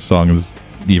this song is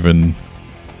even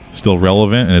still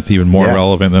relevant, and it's even more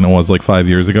relevant than it was like 5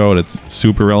 years ago, and it's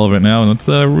super relevant now, and it's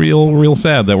real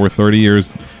sad that we're 30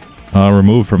 years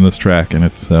removed from this track, and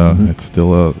it's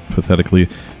still pathetically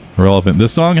relevant.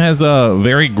 This song has a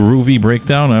very groovy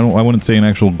breakdown. I wouldn't say an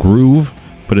actual groove,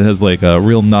 but it has like a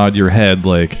real nod your head,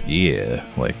 like, yeah,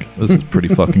 like this is pretty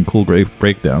fucking cool, great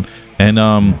breakdown. And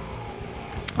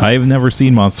I've never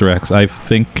seen Monster X. I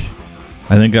think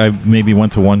I maybe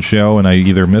went to one show and I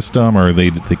either missed them or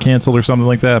they canceled or something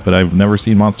like that. But I've never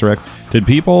seen Monster X. Did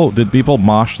people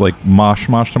mosh to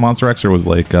Monster X, or was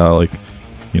like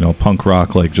punk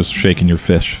rock, like just shaking your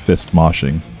fist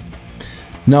moshing?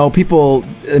 No, people.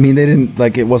 I mean, they didn't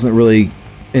like. It wasn't really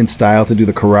in style to do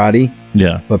the karate.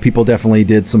 Yeah, but people definitely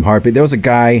did some heartbeat. There was a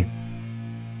guy.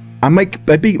 I might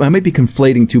be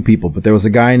conflating two people, but there was a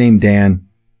guy named Dan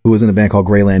who was in a band called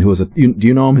Greyland. Who was do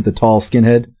you know him? The tall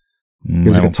skinhead. He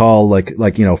was like a tall, like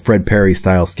Fred Perry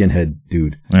style skinhead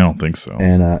dude. I don't think so.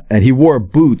 And he wore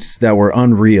boots that were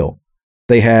unreal.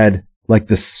 They had like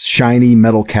this shiny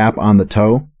metal cap on the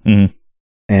toe,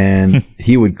 and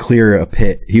he would clear a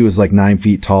pit. He was like 9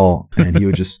 feet tall, and he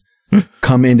would just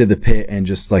come into the pit and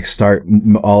just like start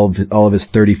all of his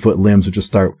 30-foot limbs would just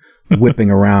start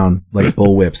whipping around like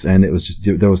bull whips, and it was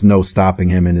just, there was no stopping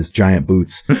him in his giant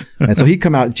boots. And so he'd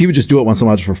come out, he would just do it once in a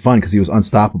while just for fun because he was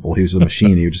unstoppable. He was a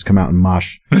machine. He would just come out and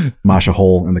mosh a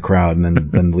hole in the crowd and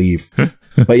then leave.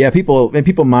 But yeah, people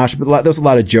mosh, but there was a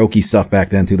lot of jokey stuff back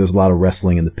then too. There was a lot of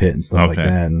wrestling in the pit and stuff like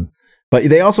that. But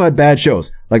they also had bad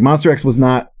shows. Like Monster X was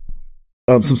not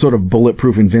some sort of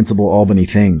bulletproof invincible Albany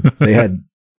thing.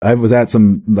 I was at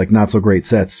some like not so great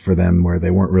sets for them where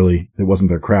it wasn't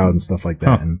their crowd and stuff like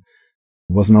that. And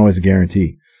it wasn't always a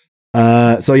guarantee.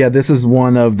 So yeah, this is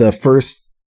one of the first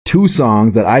two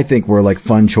songs that I think were like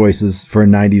fun choices for a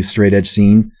 90s straight edge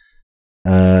scene.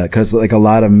 Cause like a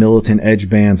lot of militant edge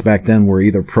bands back then were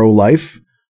either pro-life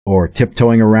or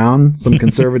tiptoeing around some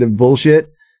conservative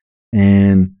bullshit.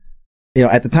 And,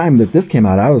 at the time that this came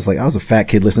out, I was a fat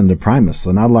kid listening to Primus.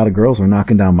 So not a lot of girls were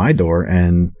knocking down my door,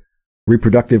 and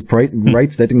reproductive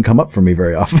rights that didn't come up for me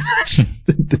very often.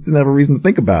 Didn't have a reason to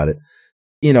think about it.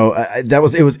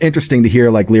 It was interesting to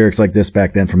hear like lyrics like this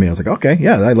back then for me. I was like, okay,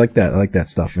 yeah, I like that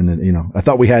stuff. And then, I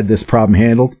thought we had this problem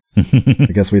handled. I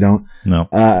guess we don't. No.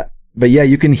 But yeah,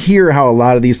 you can hear how a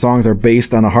lot of these songs are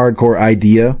based on a hardcore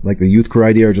idea, like the youth crew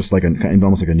idea, or just like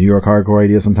almost like a New York hardcore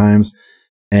idea sometimes.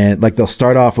 And like they'll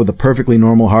start off with a perfectly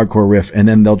normal hardcore riff, and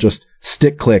then they'll just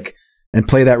stick click and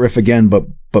play that riff again, but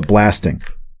blasting.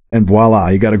 And voila,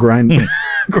 you got a grind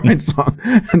song.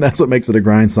 And that's what makes it a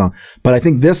grind song. But I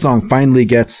think this song finally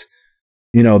gets,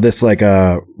 this like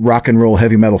a rock and roll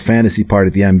heavy metal fantasy part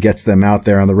at the end, gets them out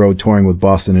there on the road touring with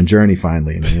Boston and Journey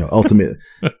finally. And, ultimately,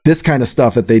 this kind of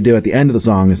stuff that they do at the end of the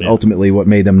song is ultimately what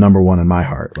made them number one in my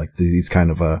heart. Like these kind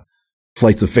of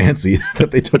flights of fancy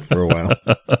that they took for a while.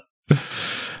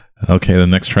 Okay, the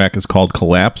next track is called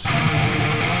Collapse.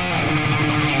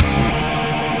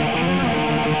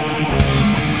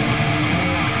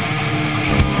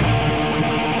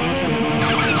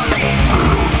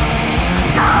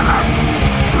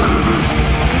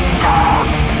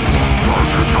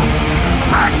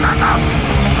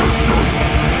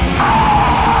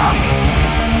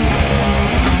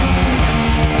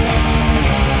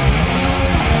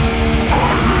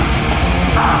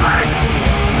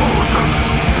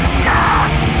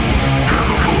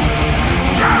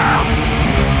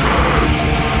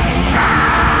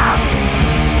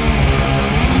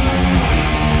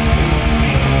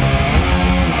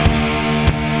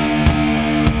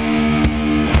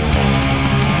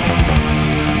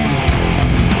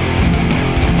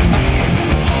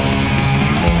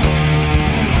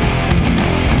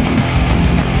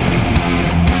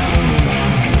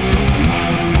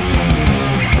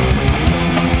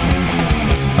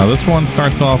 This one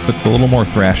starts off, it's a little more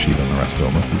thrashy than the rest of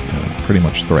them. This is kind of pretty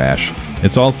much thrash.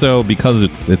 It's also, because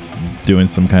it's doing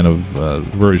some kind of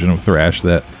version of thrash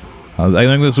that I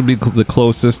think this would be the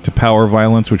closest to Power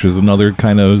Violence, which is another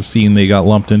kind of scene they got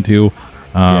lumped into.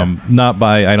 Not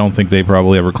by, I don't think they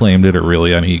probably ever claimed it or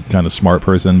really any kind of smart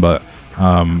person, but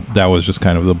that was just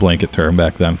kind of the blanket term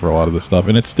back then for a lot of this stuff.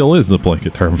 And it still is the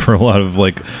blanket term for a lot of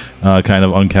like kind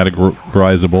of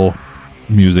uncategorizable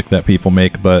music that people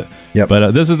make, but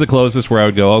this is the closest where I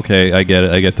would go, okay, I get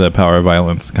it, I get the Power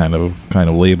Violence kind of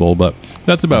label, but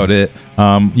that's about it.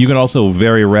 You can also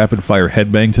very rapid fire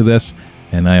headbang to this,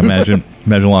 and I imagine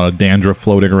a lot of dandruff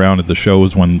floating around at the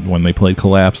shows when they played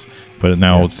Collapse. But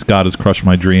now Scott has crushed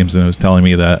my dreams and is telling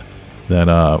me that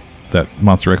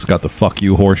Monster X got the fuck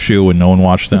you horseshoe and no one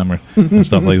watched them and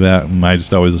stuff like that, and I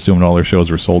just always assumed all their shows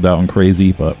were sold out and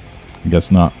crazy, but I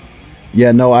guess not.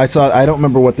 Yeah, no, I don't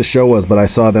remember what the show was, but I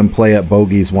saw them play at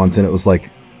Bogies once, and it was like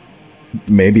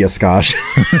maybe a Skosh.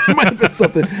 It might have been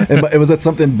something. It was at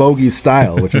something Bogies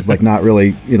style, which was like not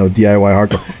really, DIY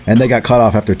hardcore. And they got cut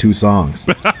off after 2 songs.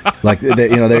 Like they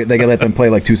could let them play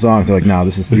like 2 songs. They're like, no,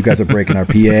 you guys are breaking our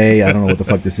PA. I don't know what the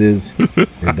fuck this is.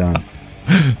 You're done.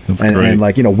 That's and, great. and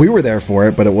like, we were there for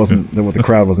it, but it wasn't, the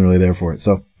crowd wasn't really there for it.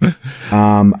 So,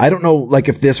 I don't know, like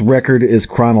if this record is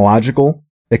chronological.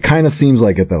 It kind of seems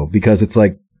like it though, because it's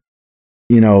like,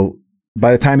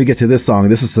 by the time you get to this song,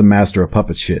 this is some Master of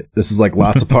Puppets shit. This is like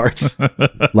lots of parts,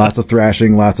 lots of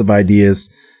thrashing, lots of ideas.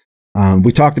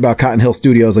 We talked about Cotton Hill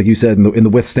Studios, like you said, in the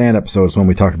Withstand episodes when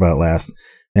we talked about it last.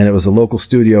 And it was a local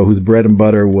studio whose bread and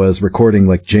butter was recording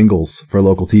like jingles for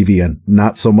local TV and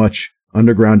not so much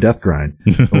underground death grind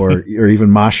or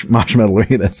even mosh metal or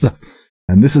any of that stuff.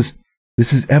 And this is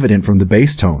evident from the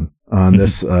bass tone on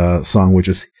this song, which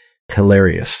is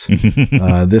hilarious.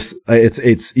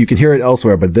 It's you can hear it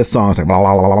elsewhere, but this song is like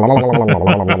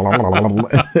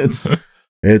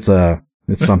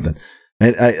it's something.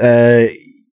 And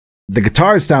the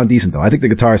guitars sound decent though. I think the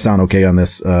guitars sound okay on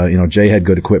this. Jay had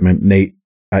good equipment. Nate,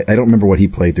 I don't remember what he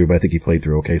played through, but I think he played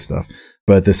through okay stuff.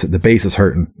 But the bass is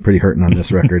pretty hurting on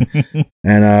this record.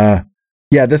 And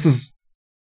this is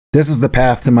the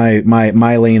path to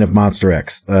my lane of Monster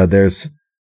X.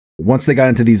 Once they got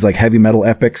into these like heavy metal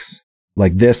epics,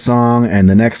 like this song and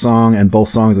the next song and both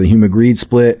songs of the Human Greed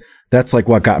split, that's like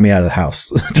what got me out of the house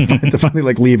to finally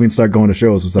like leave and start going to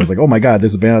shows. So I was like, oh my God,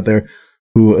 there's a band out there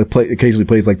who occasionally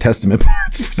plays like Testament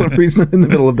parts for some reason in the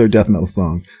middle of their death metal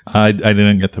songs. I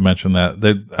didn't get to mention that.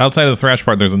 Outside of the thrash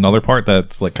part, there's another part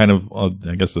that's like kind of,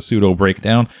 I guess, a pseudo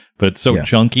breakdown, but it's so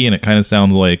chunky and it kind of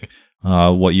sounds like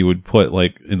what you would put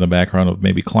like in the background of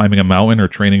maybe climbing a mountain or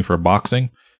training for boxing.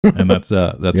 And that's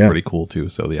pretty cool too.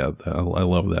 So yeah, I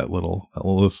love that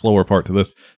little slower part to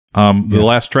this. The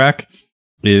last track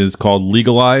is called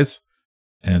Legalize.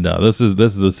 And this is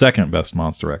the second best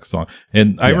Monster X song.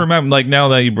 And I remember, like, now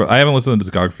that I haven't listened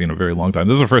to discography in a very long time.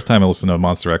 This is the first time I listened to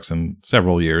Monster X in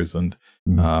several years. And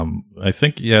I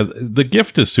think, The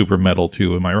Gift is super metal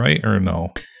too. Am I right or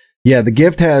no? Yeah, The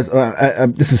Gift has,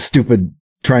 this is stupid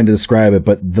trying to describe it,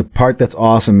 but the part that's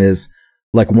awesome is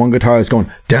like one guitar is going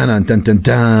dun dun dun dun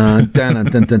dun dun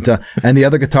dun dun dun, and the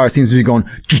other guitar seems to be going.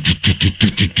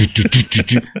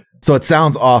 So it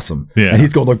sounds awesome. Yeah. And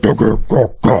he's going like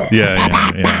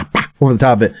yeah. over the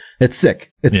top of it. It's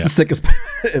sick. It's the sickest.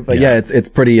 But it's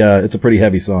pretty. It's a pretty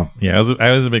heavy song. Yeah,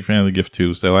 I was a big fan of The Gift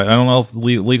too. So I don't know if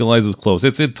Legalize is close.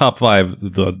 It's in top 5,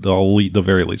 the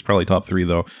very least, probably top 3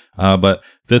 though. But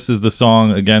this is the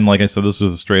song again. Like I said, this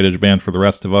is a straight edge band for the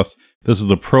rest of us. This is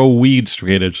the pro weed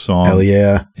straight edge song. Hell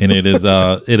yeah! And it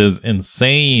is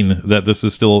insane that this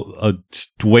is still a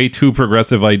way too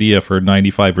progressive idea for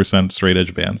 95% straight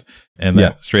edge bands, and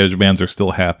that straight edge bands are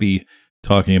still happy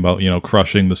talking about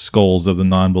crushing the skulls of the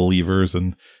non-believers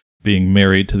and being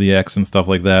married to the ex and stuff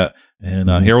like that.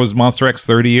 And here was Monster X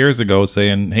 30 years ago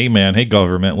saying, "Hey man, hey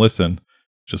government, listen,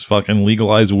 just fucking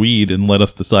legalize weed and let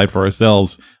us decide for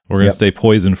ourselves. We're gonna stay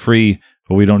poison free."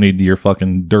 But we don't need your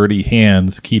fucking dirty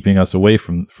hands keeping us away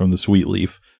from the sweet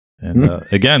leaf. And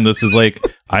again, this is like,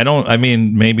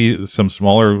 maybe some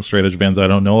smaller straight edge bands I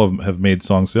don't know of have made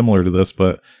songs similar to this,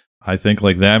 but I think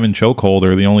like them and Chokehold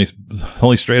are the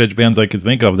only straight edge bands I could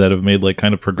think of that have made like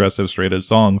kind of progressive straight edge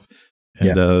songs.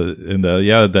 And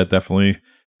that definitely,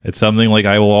 it's something like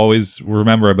I will always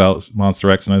remember about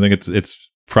Monster X, and I think it's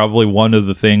probably one of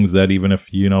the things that even if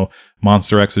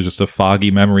Monster X is just a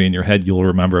foggy memory in your head, you'll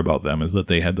remember about them is that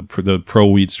they had the pro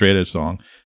weed straight edge song.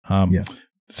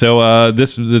 So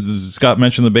this Scott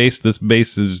mentioned the bass. This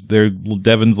bass is there.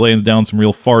 Devin's laying down some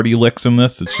real farty licks in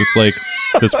this. It's just like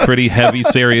this pretty heavy,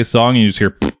 serious song, and you just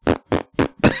hear.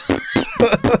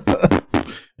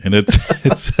 And it's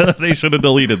they should have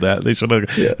deleted that. They should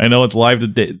have. Yeah. I know it's live to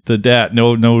DAT.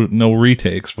 No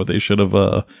retakes, but they should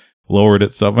have lowered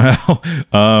it somehow.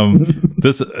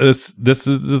 This is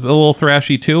a little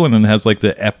thrashy too, and then has like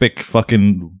the epic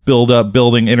fucking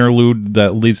building interlude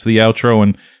that leads to the outro.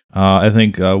 And I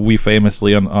think we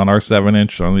famously on our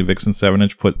 7-inch, on the Vixen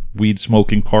 7-inch, put weed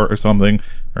smoking part or something,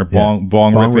 or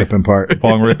bong ripping part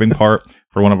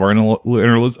for one of our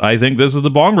interludes. I think this is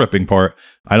the bong ripping part.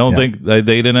 I don't think they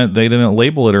didn't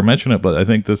label it or mention it, but I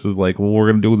think this is like, well, we're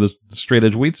gonna do this straight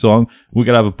edge weed song. We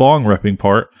gotta have a bong ripping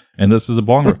part, and this is a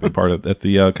bong ripping part at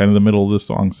the kind of the middle of the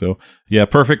song. So yeah,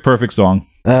 perfect song.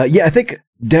 I think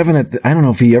Devin, I don't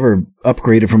know if he ever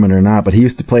upgraded from it or not, but he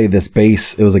used to play this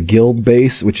bass. It was a Guild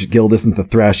bass, which Guild isn't the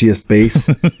thrashiest bass.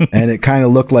 And it kind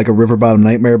of looked like a River Bottom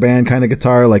Nightmare Band kind of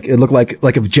guitar. Like it looked like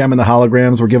if Gem and the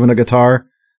Holograms were given a guitar.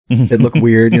 It looked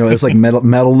weird. It was like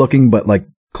metal looking, but like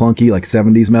clunky, like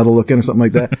 70s metal looking or something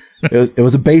like that. It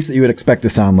was a bass that you would expect to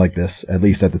sound like this, at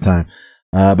least at the time.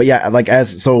 But yeah, like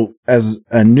as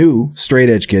a new straight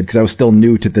edge kid, because I was still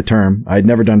new to the term. I had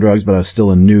never done drugs, but I was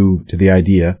still new to the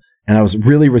idea. And I was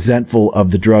really resentful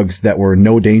of the drugs that were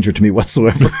no danger to me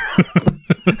whatsoever.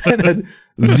 and had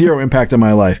zero impact on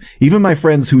my life. Even my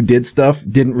friends who did stuff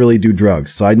didn't really do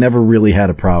drugs. So I never really had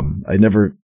a problem.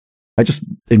 I just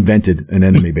invented an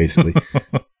enemy basically.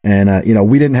 And,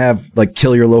 we didn't have like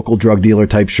kill your local drug dealer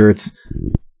type shirts.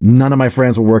 None of my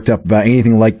friends were worked up about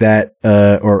anything like that,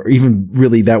 or even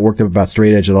really that worked up about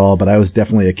straight edge at all. But I was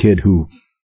definitely a kid who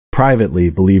privately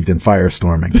believed in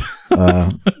firestorming,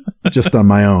 just on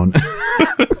my own.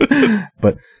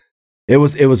 But it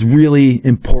was really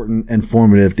important and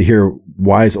formative to hear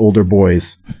wise older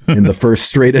boys in the first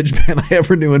straight edge band I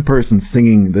ever knew in person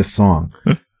singing this song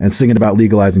and singing about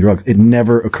legalizing drugs. It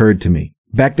never occurred to me.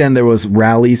 Back then there was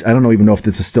rallies. I don't even know if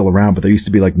this is still around, but there used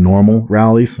to be like normal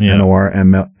rallies, yeah.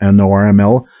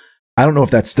 NORML. I don't know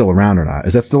if that's still around or not.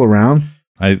 Is that still around?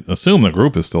 I assume the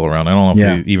group is still around. I don't know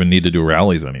if we even need to do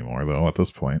rallies anymore though at this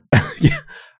point. Yeah.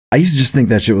 I used to just think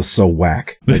that shit was so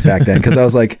whack back then because I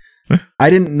was like, I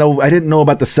didn't know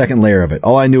about the second layer of it.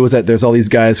 All I knew was that there's all these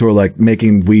guys who are like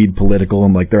making weed political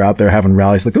and like they're out there having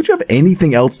rallies. Like, don't you have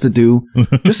anything else to do?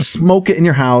 Just smoke it in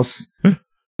your house.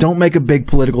 Don't make a big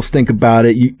political stink about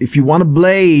it. If you want to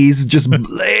blaze, just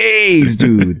blaze,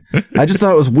 dude. I just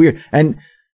thought it was weird. And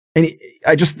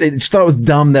I just thought it was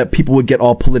dumb that people would get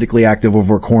all politically active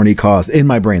over a corny cause in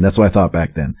my brain. That's what I thought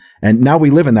back then. And now we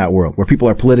live in that world where people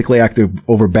are politically active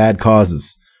over bad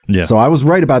causes. Yeah. So I was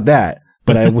right about that,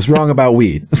 but I was wrong about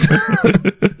weed.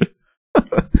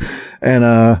 And,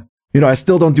 I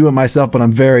still don't do it myself, but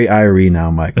I'm very irie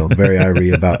now, Michael. Very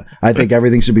irie about, I think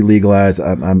everything should be legalized.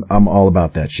 I'm all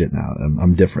about that shit now.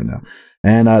 I'm different now.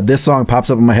 And, this song pops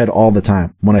up in my head all the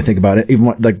time when I think about it. Even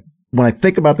when I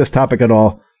think about this topic at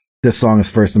all, this song is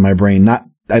first in my brain. I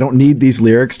don't need these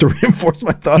lyrics to reinforce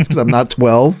my thoughts because I'm not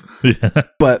 12,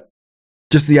 but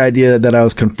just the idea that I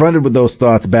was confronted with those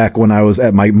thoughts back when I was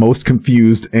at my most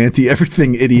confused,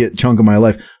 anti-everything idiot chunk of my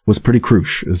life was pretty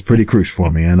crucial. It was pretty crucial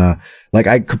for me. And,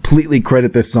 I completely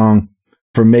credit this song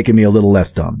for making me a little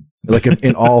less dumb. Like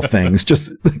in all things,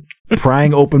 just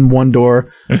prying open one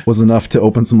door was enough to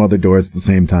open some other doors at the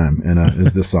same time. And,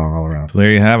 is this song all around. So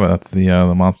there you have it. That's the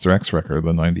Monster X record,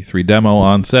 the 93 demo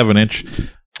on 7-inch.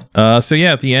 So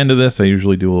yeah, at the end of this, I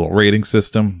usually do a little rating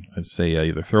system. I'd say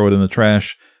either throw it in the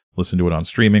trash, listen to it on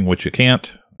streaming, which you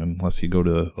can't unless you go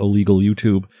to illegal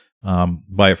YouTube.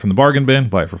 Buy it from the bargain bin,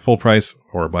 buy it for full price,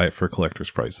 or buy it for collector's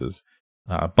prices.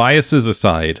 Biases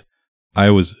aside, I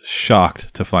was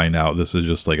shocked to find out this is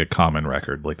just like a common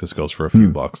record. Like this goes for a few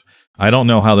bucks. I don't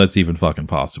know how that's even fucking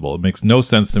possible. It makes no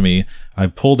sense to me. I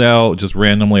pulled out just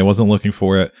randomly. I wasn't looking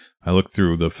for it. I looked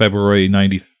through the February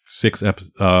 96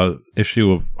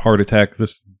 issue of Heart Attack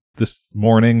this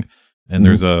morning, and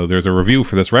there's a review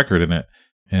for this record in it.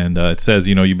 And it says,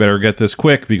 you better get this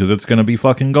quick because it's going to be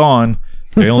fucking gone.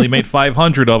 They only made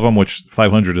 500 of them, which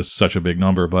 500 is such a big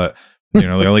number, but they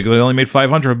only made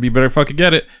 500. You better fucking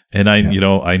get it. And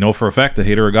I know for a fact the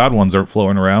Hater of God ones aren't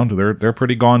flowing around. They're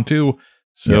pretty gone too.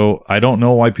 So I don't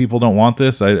know why people don't want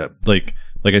this. Like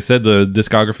I said, the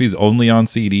discography is only on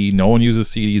CD. No one uses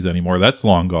CDs anymore. That's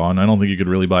long gone. I don't think you could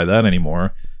really buy that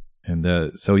anymore. And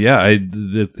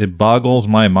it boggles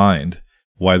my mind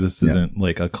why this isn't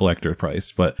like a collector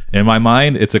price, but in my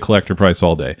mind it's a collector price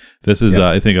all day. This is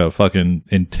I think a fucking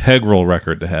integral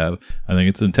record to have. I think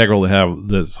it's integral to have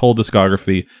this whole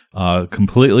discography,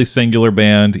 completely singular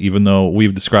band, even though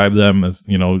we've described them as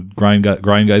grind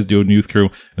guys do a youth crew,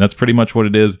 and that's pretty much what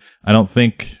it is. I don't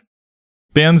think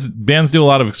bands do a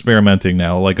lot of experimenting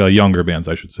now, like younger bands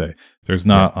I should say. There's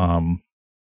not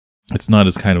it's not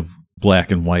as kind of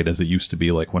black and white as it used to be,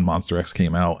 like when Monster X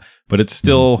came out, but it's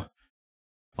still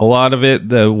a lot of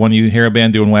it, when you hear a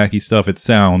band doing wacky stuff, it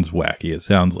sounds wacky. It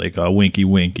sounds like a winky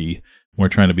winky. We're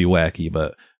trying to be wacky,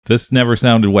 but this never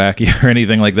sounded wacky or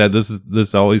anything like that.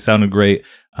 This always sounded great.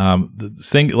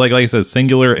 Like I said,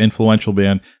 singular influential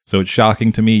band. So it's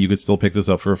shocking to me. You could still pick this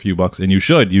up for a few bucks, and you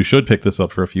should pick this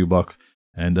up for a few bucks.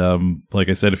 And like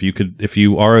I said, if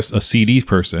you are a CD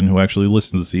person who actually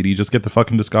listens to the CD, just get the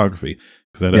fucking discography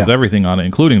because that has everything on it,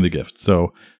 including the gift.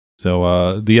 So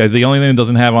the only thing it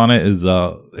doesn't have on it is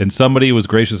and somebody was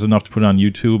gracious enough to put it on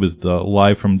YouTube is the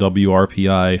Live from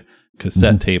WRPI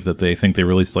cassette tape that they think they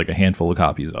released like a handful of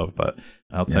copies of. But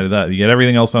outside of that, you get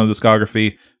everything else on the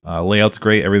discography. Layout's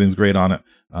great, everything's great on it.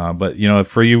 But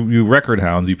for you record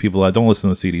hounds, you people that don't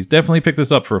listen to CDs, definitely pick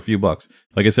this up for a few bucks.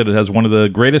 Like I said, it has one of the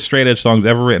greatest straight edge songs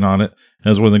ever written on it. It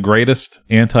has one of the greatest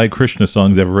anti-Krishna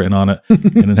songs ever written on it.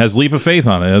 And it has Leap of Faith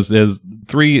on it. It has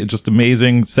 3 just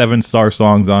amazing 7-star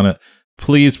songs on it.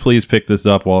 Please pick this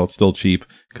up while it's still cheap,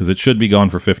 because it should be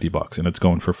gone for $50 and it's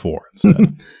going for $4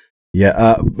 instead.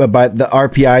 But the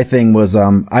RPI thing was,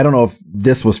 I don't know if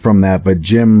this was from that, but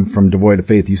Jim from Devoid of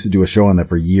Faith used to do a show on that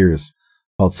for years.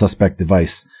 called Suspect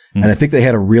Device. And I think they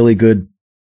had a really good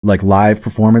like live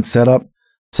performance setup.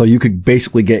 So you could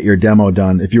basically get your demo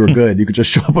done. If you were good, you could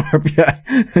just show up on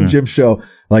RPI and Jim's show.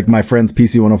 Like my friends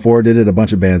PC 104 did it. A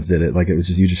bunch of bands did it. Like it was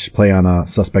just, you just play on a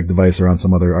Suspect Device or on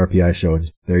some other RPI show.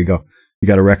 And there you go. You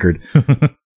got a record.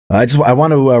 I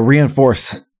want to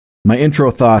reinforce my intro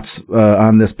thoughts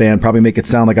on this band. Probably make it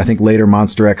sound like I think later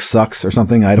Monster X sucks or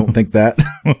something. I don't think that.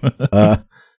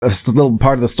 A little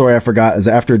part of the story I forgot is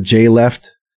after Jay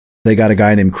left, they got a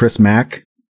guy named Chris Mack,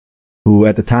 who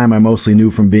at the time I mostly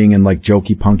knew from being in like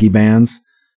jokey punky bands.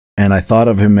 And I thought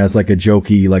of him as like a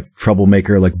jokey, like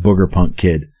troublemaker, like booger punk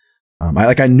kid.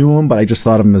 I knew him, but I just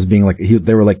thought of him as being like,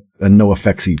 they were like a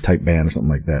NoFXy type band or something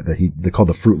like that. They called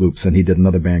the Fruit Loops, and he did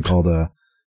another band called,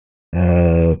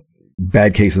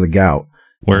 Bad Case of the Gout.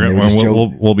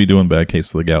 We'll be doing Bad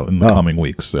Case of the Gout in the coming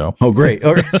weeks. So. Oh, great.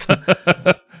 Okay.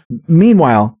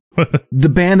 Meanwhile, the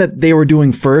band that they were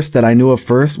doing first, that I knew of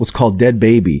first, was called Dead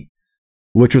Baby,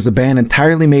 which was a band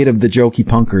entirely made of the jokey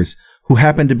punkers who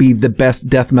happened to be the best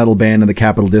death metal band in the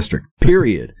Capital District.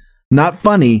 Period. Not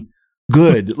funny,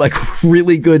 good, like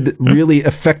really good, really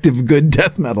effective, good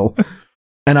death metal.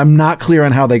 And I'm not clear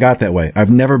on how they got that way. I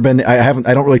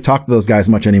don't really talk to those guys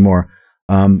much anymore.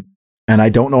 And I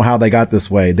don't know how they got this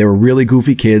way. They were really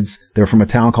goofy kids. They were from a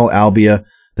town called Albia.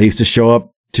 They used to show up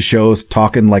to shows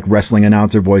talking like wrestling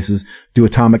announcer voices, do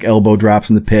atomic elbow drops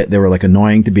in the pit. They were like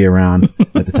annoying to be around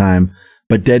at the time.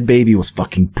 But Dead Baby was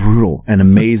fucking brutal and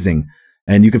amazing.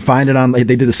 And you can find it on, they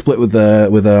did a split with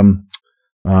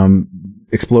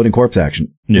Exploding Corpse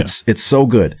Action. Yeah. It's so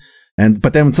good.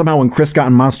 But then somehow when Chris got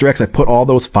in Monster X, I put all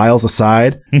those files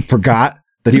aside, forgot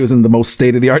that he was in the most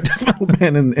state-of-the-art death metal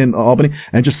band in Albany,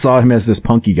 and just saw him as this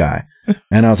punky guy.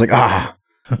 And I was like,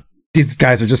 these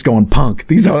guys are just going punk.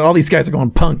 All these guys are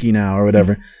going punky now or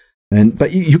whatever.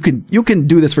 But you can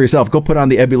do this for yourself. Go put on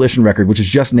the Ebullition record, which is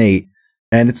just Nate,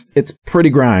 and it's pretty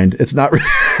grind. It's not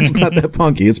that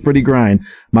punky. It's pretty grind.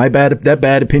 That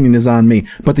bad opinion is on me.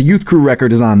 But the Youth Crew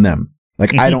record is on them.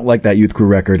 Like I don't like that Youth Crew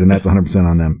record, and that's 100%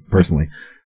 on them personally.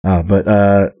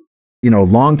 But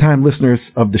longtime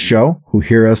listeners of the show who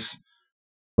hear us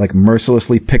like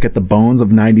mercilessly pick at the bones of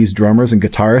 90s drummers and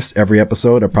guitarists every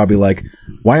episode are probably like,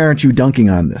 why aren't you dunking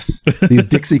on this? These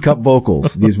Dixie Cup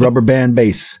vocals, these rubber band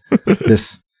bass,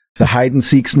 the hide and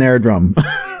seek snare drum.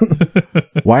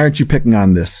 Why aren't you picking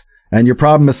on this? And your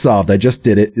problem is solved. I just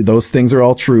did it. Those things are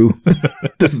all true.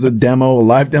 This is a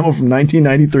live demo from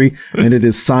 1993, and it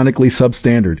is sonically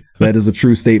substandard. That is a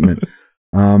true statement.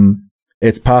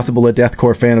 It's possible a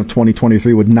deathcore fan of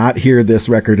 2023 would not hear this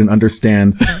record and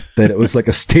understand that it was like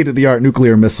a state-of-the-art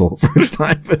nuclear missile for its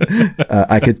time.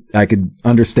 I could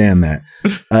understand that.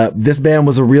 This band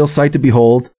was a real sight to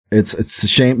behold. It's a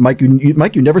shame, Mike.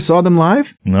 You never saw them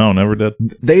live? No, never did.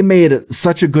 They made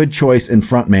such a good choice in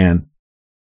frontman.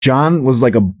 John was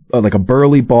like a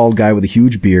burly bald guy with a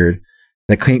huge beard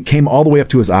that came all the way up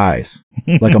to his eyes,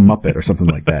 like a Muppet or something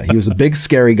like that. He was a big,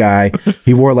 scary guy.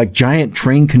 He wore like giant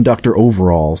train conductor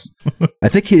overalls. I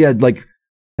think he had like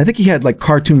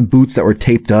cartoon boots that were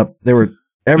taped up.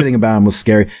 Everything about him was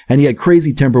scary, and he had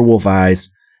crazy Timberwolf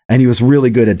eyes, and he was really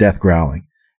good at death growling.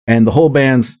 And the whole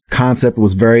band's concept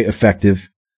was very effective.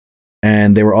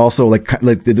 And they were also like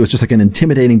it was just like an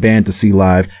intimidating band to see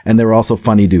live. And they were also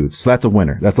funny dudes. So that's a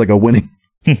winner. That's like a winning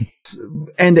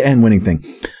end-to-end winning thing.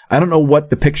 I don't know what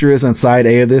the picture is on side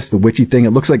A of this, the witchy thing. It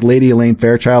looks like Lady Elaine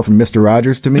Fairchild from Mr.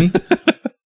 Rogers to me.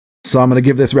 So I'm going to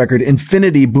give this record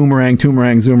infinity boomerang,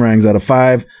 toomerang, zoomerangs out of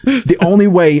 5. The only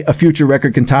way a future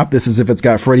record can top this is if it's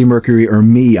got Freddie Mercury or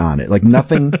me on it. Like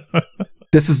nothing.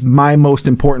 This is my most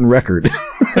important record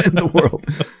in the world.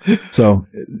 So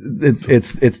it's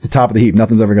the top of the heap.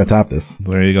 Nothing's ever going to top this.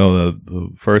 There you go. The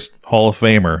first Hall of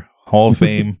Fame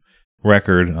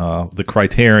record, the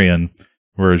Criterion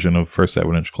version of First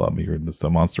 7-inch Club. You heard this, the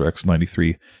Monster X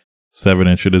 93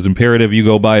 7-inch. It is imperative you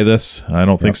go buy this. I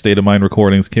don't think State of Mind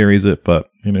Recordings carries it, but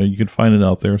you can find it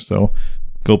out there. So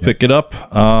go pick it up.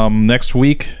 Next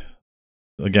week,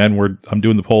 again, I'm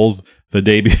doing the polls the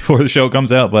day before the show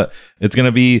comes out, but it's going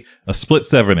to be a split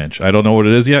 7-inch. I don't know what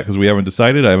it is yet because we haven't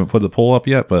decided. I haven't put the poll up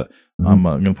yet, but I'm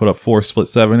going to put up 4 split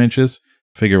 7-inches.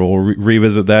 Figure we'll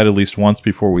revisit that at least once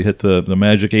before we hit the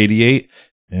Magic 88,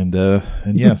 and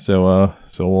yeah, so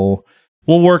we'll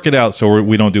work it out so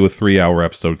we don't do a 3-hour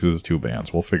episode because it's 2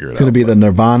 bands. We'll figure it out. It's going to be the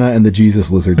Nirvana and the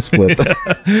Jesus Lizard split.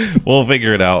 We'll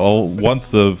figure it out. Once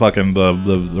the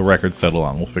records settle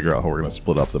on, we'll figure out how we're going to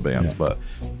split up the bands. Yeah.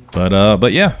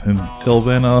 But yeah, until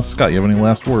then, Scott, you have any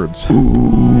last words?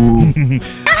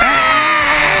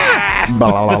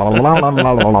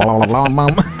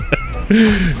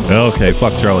 Okay,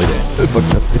 fuck Charlie Day.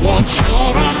 What's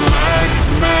gonna make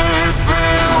me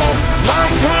feel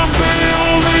like I'm the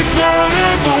only girl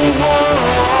in the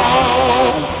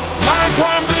world? Like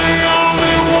I'm the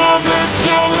only one that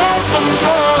you'll ever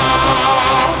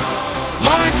love?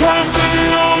 Like I'm the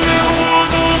only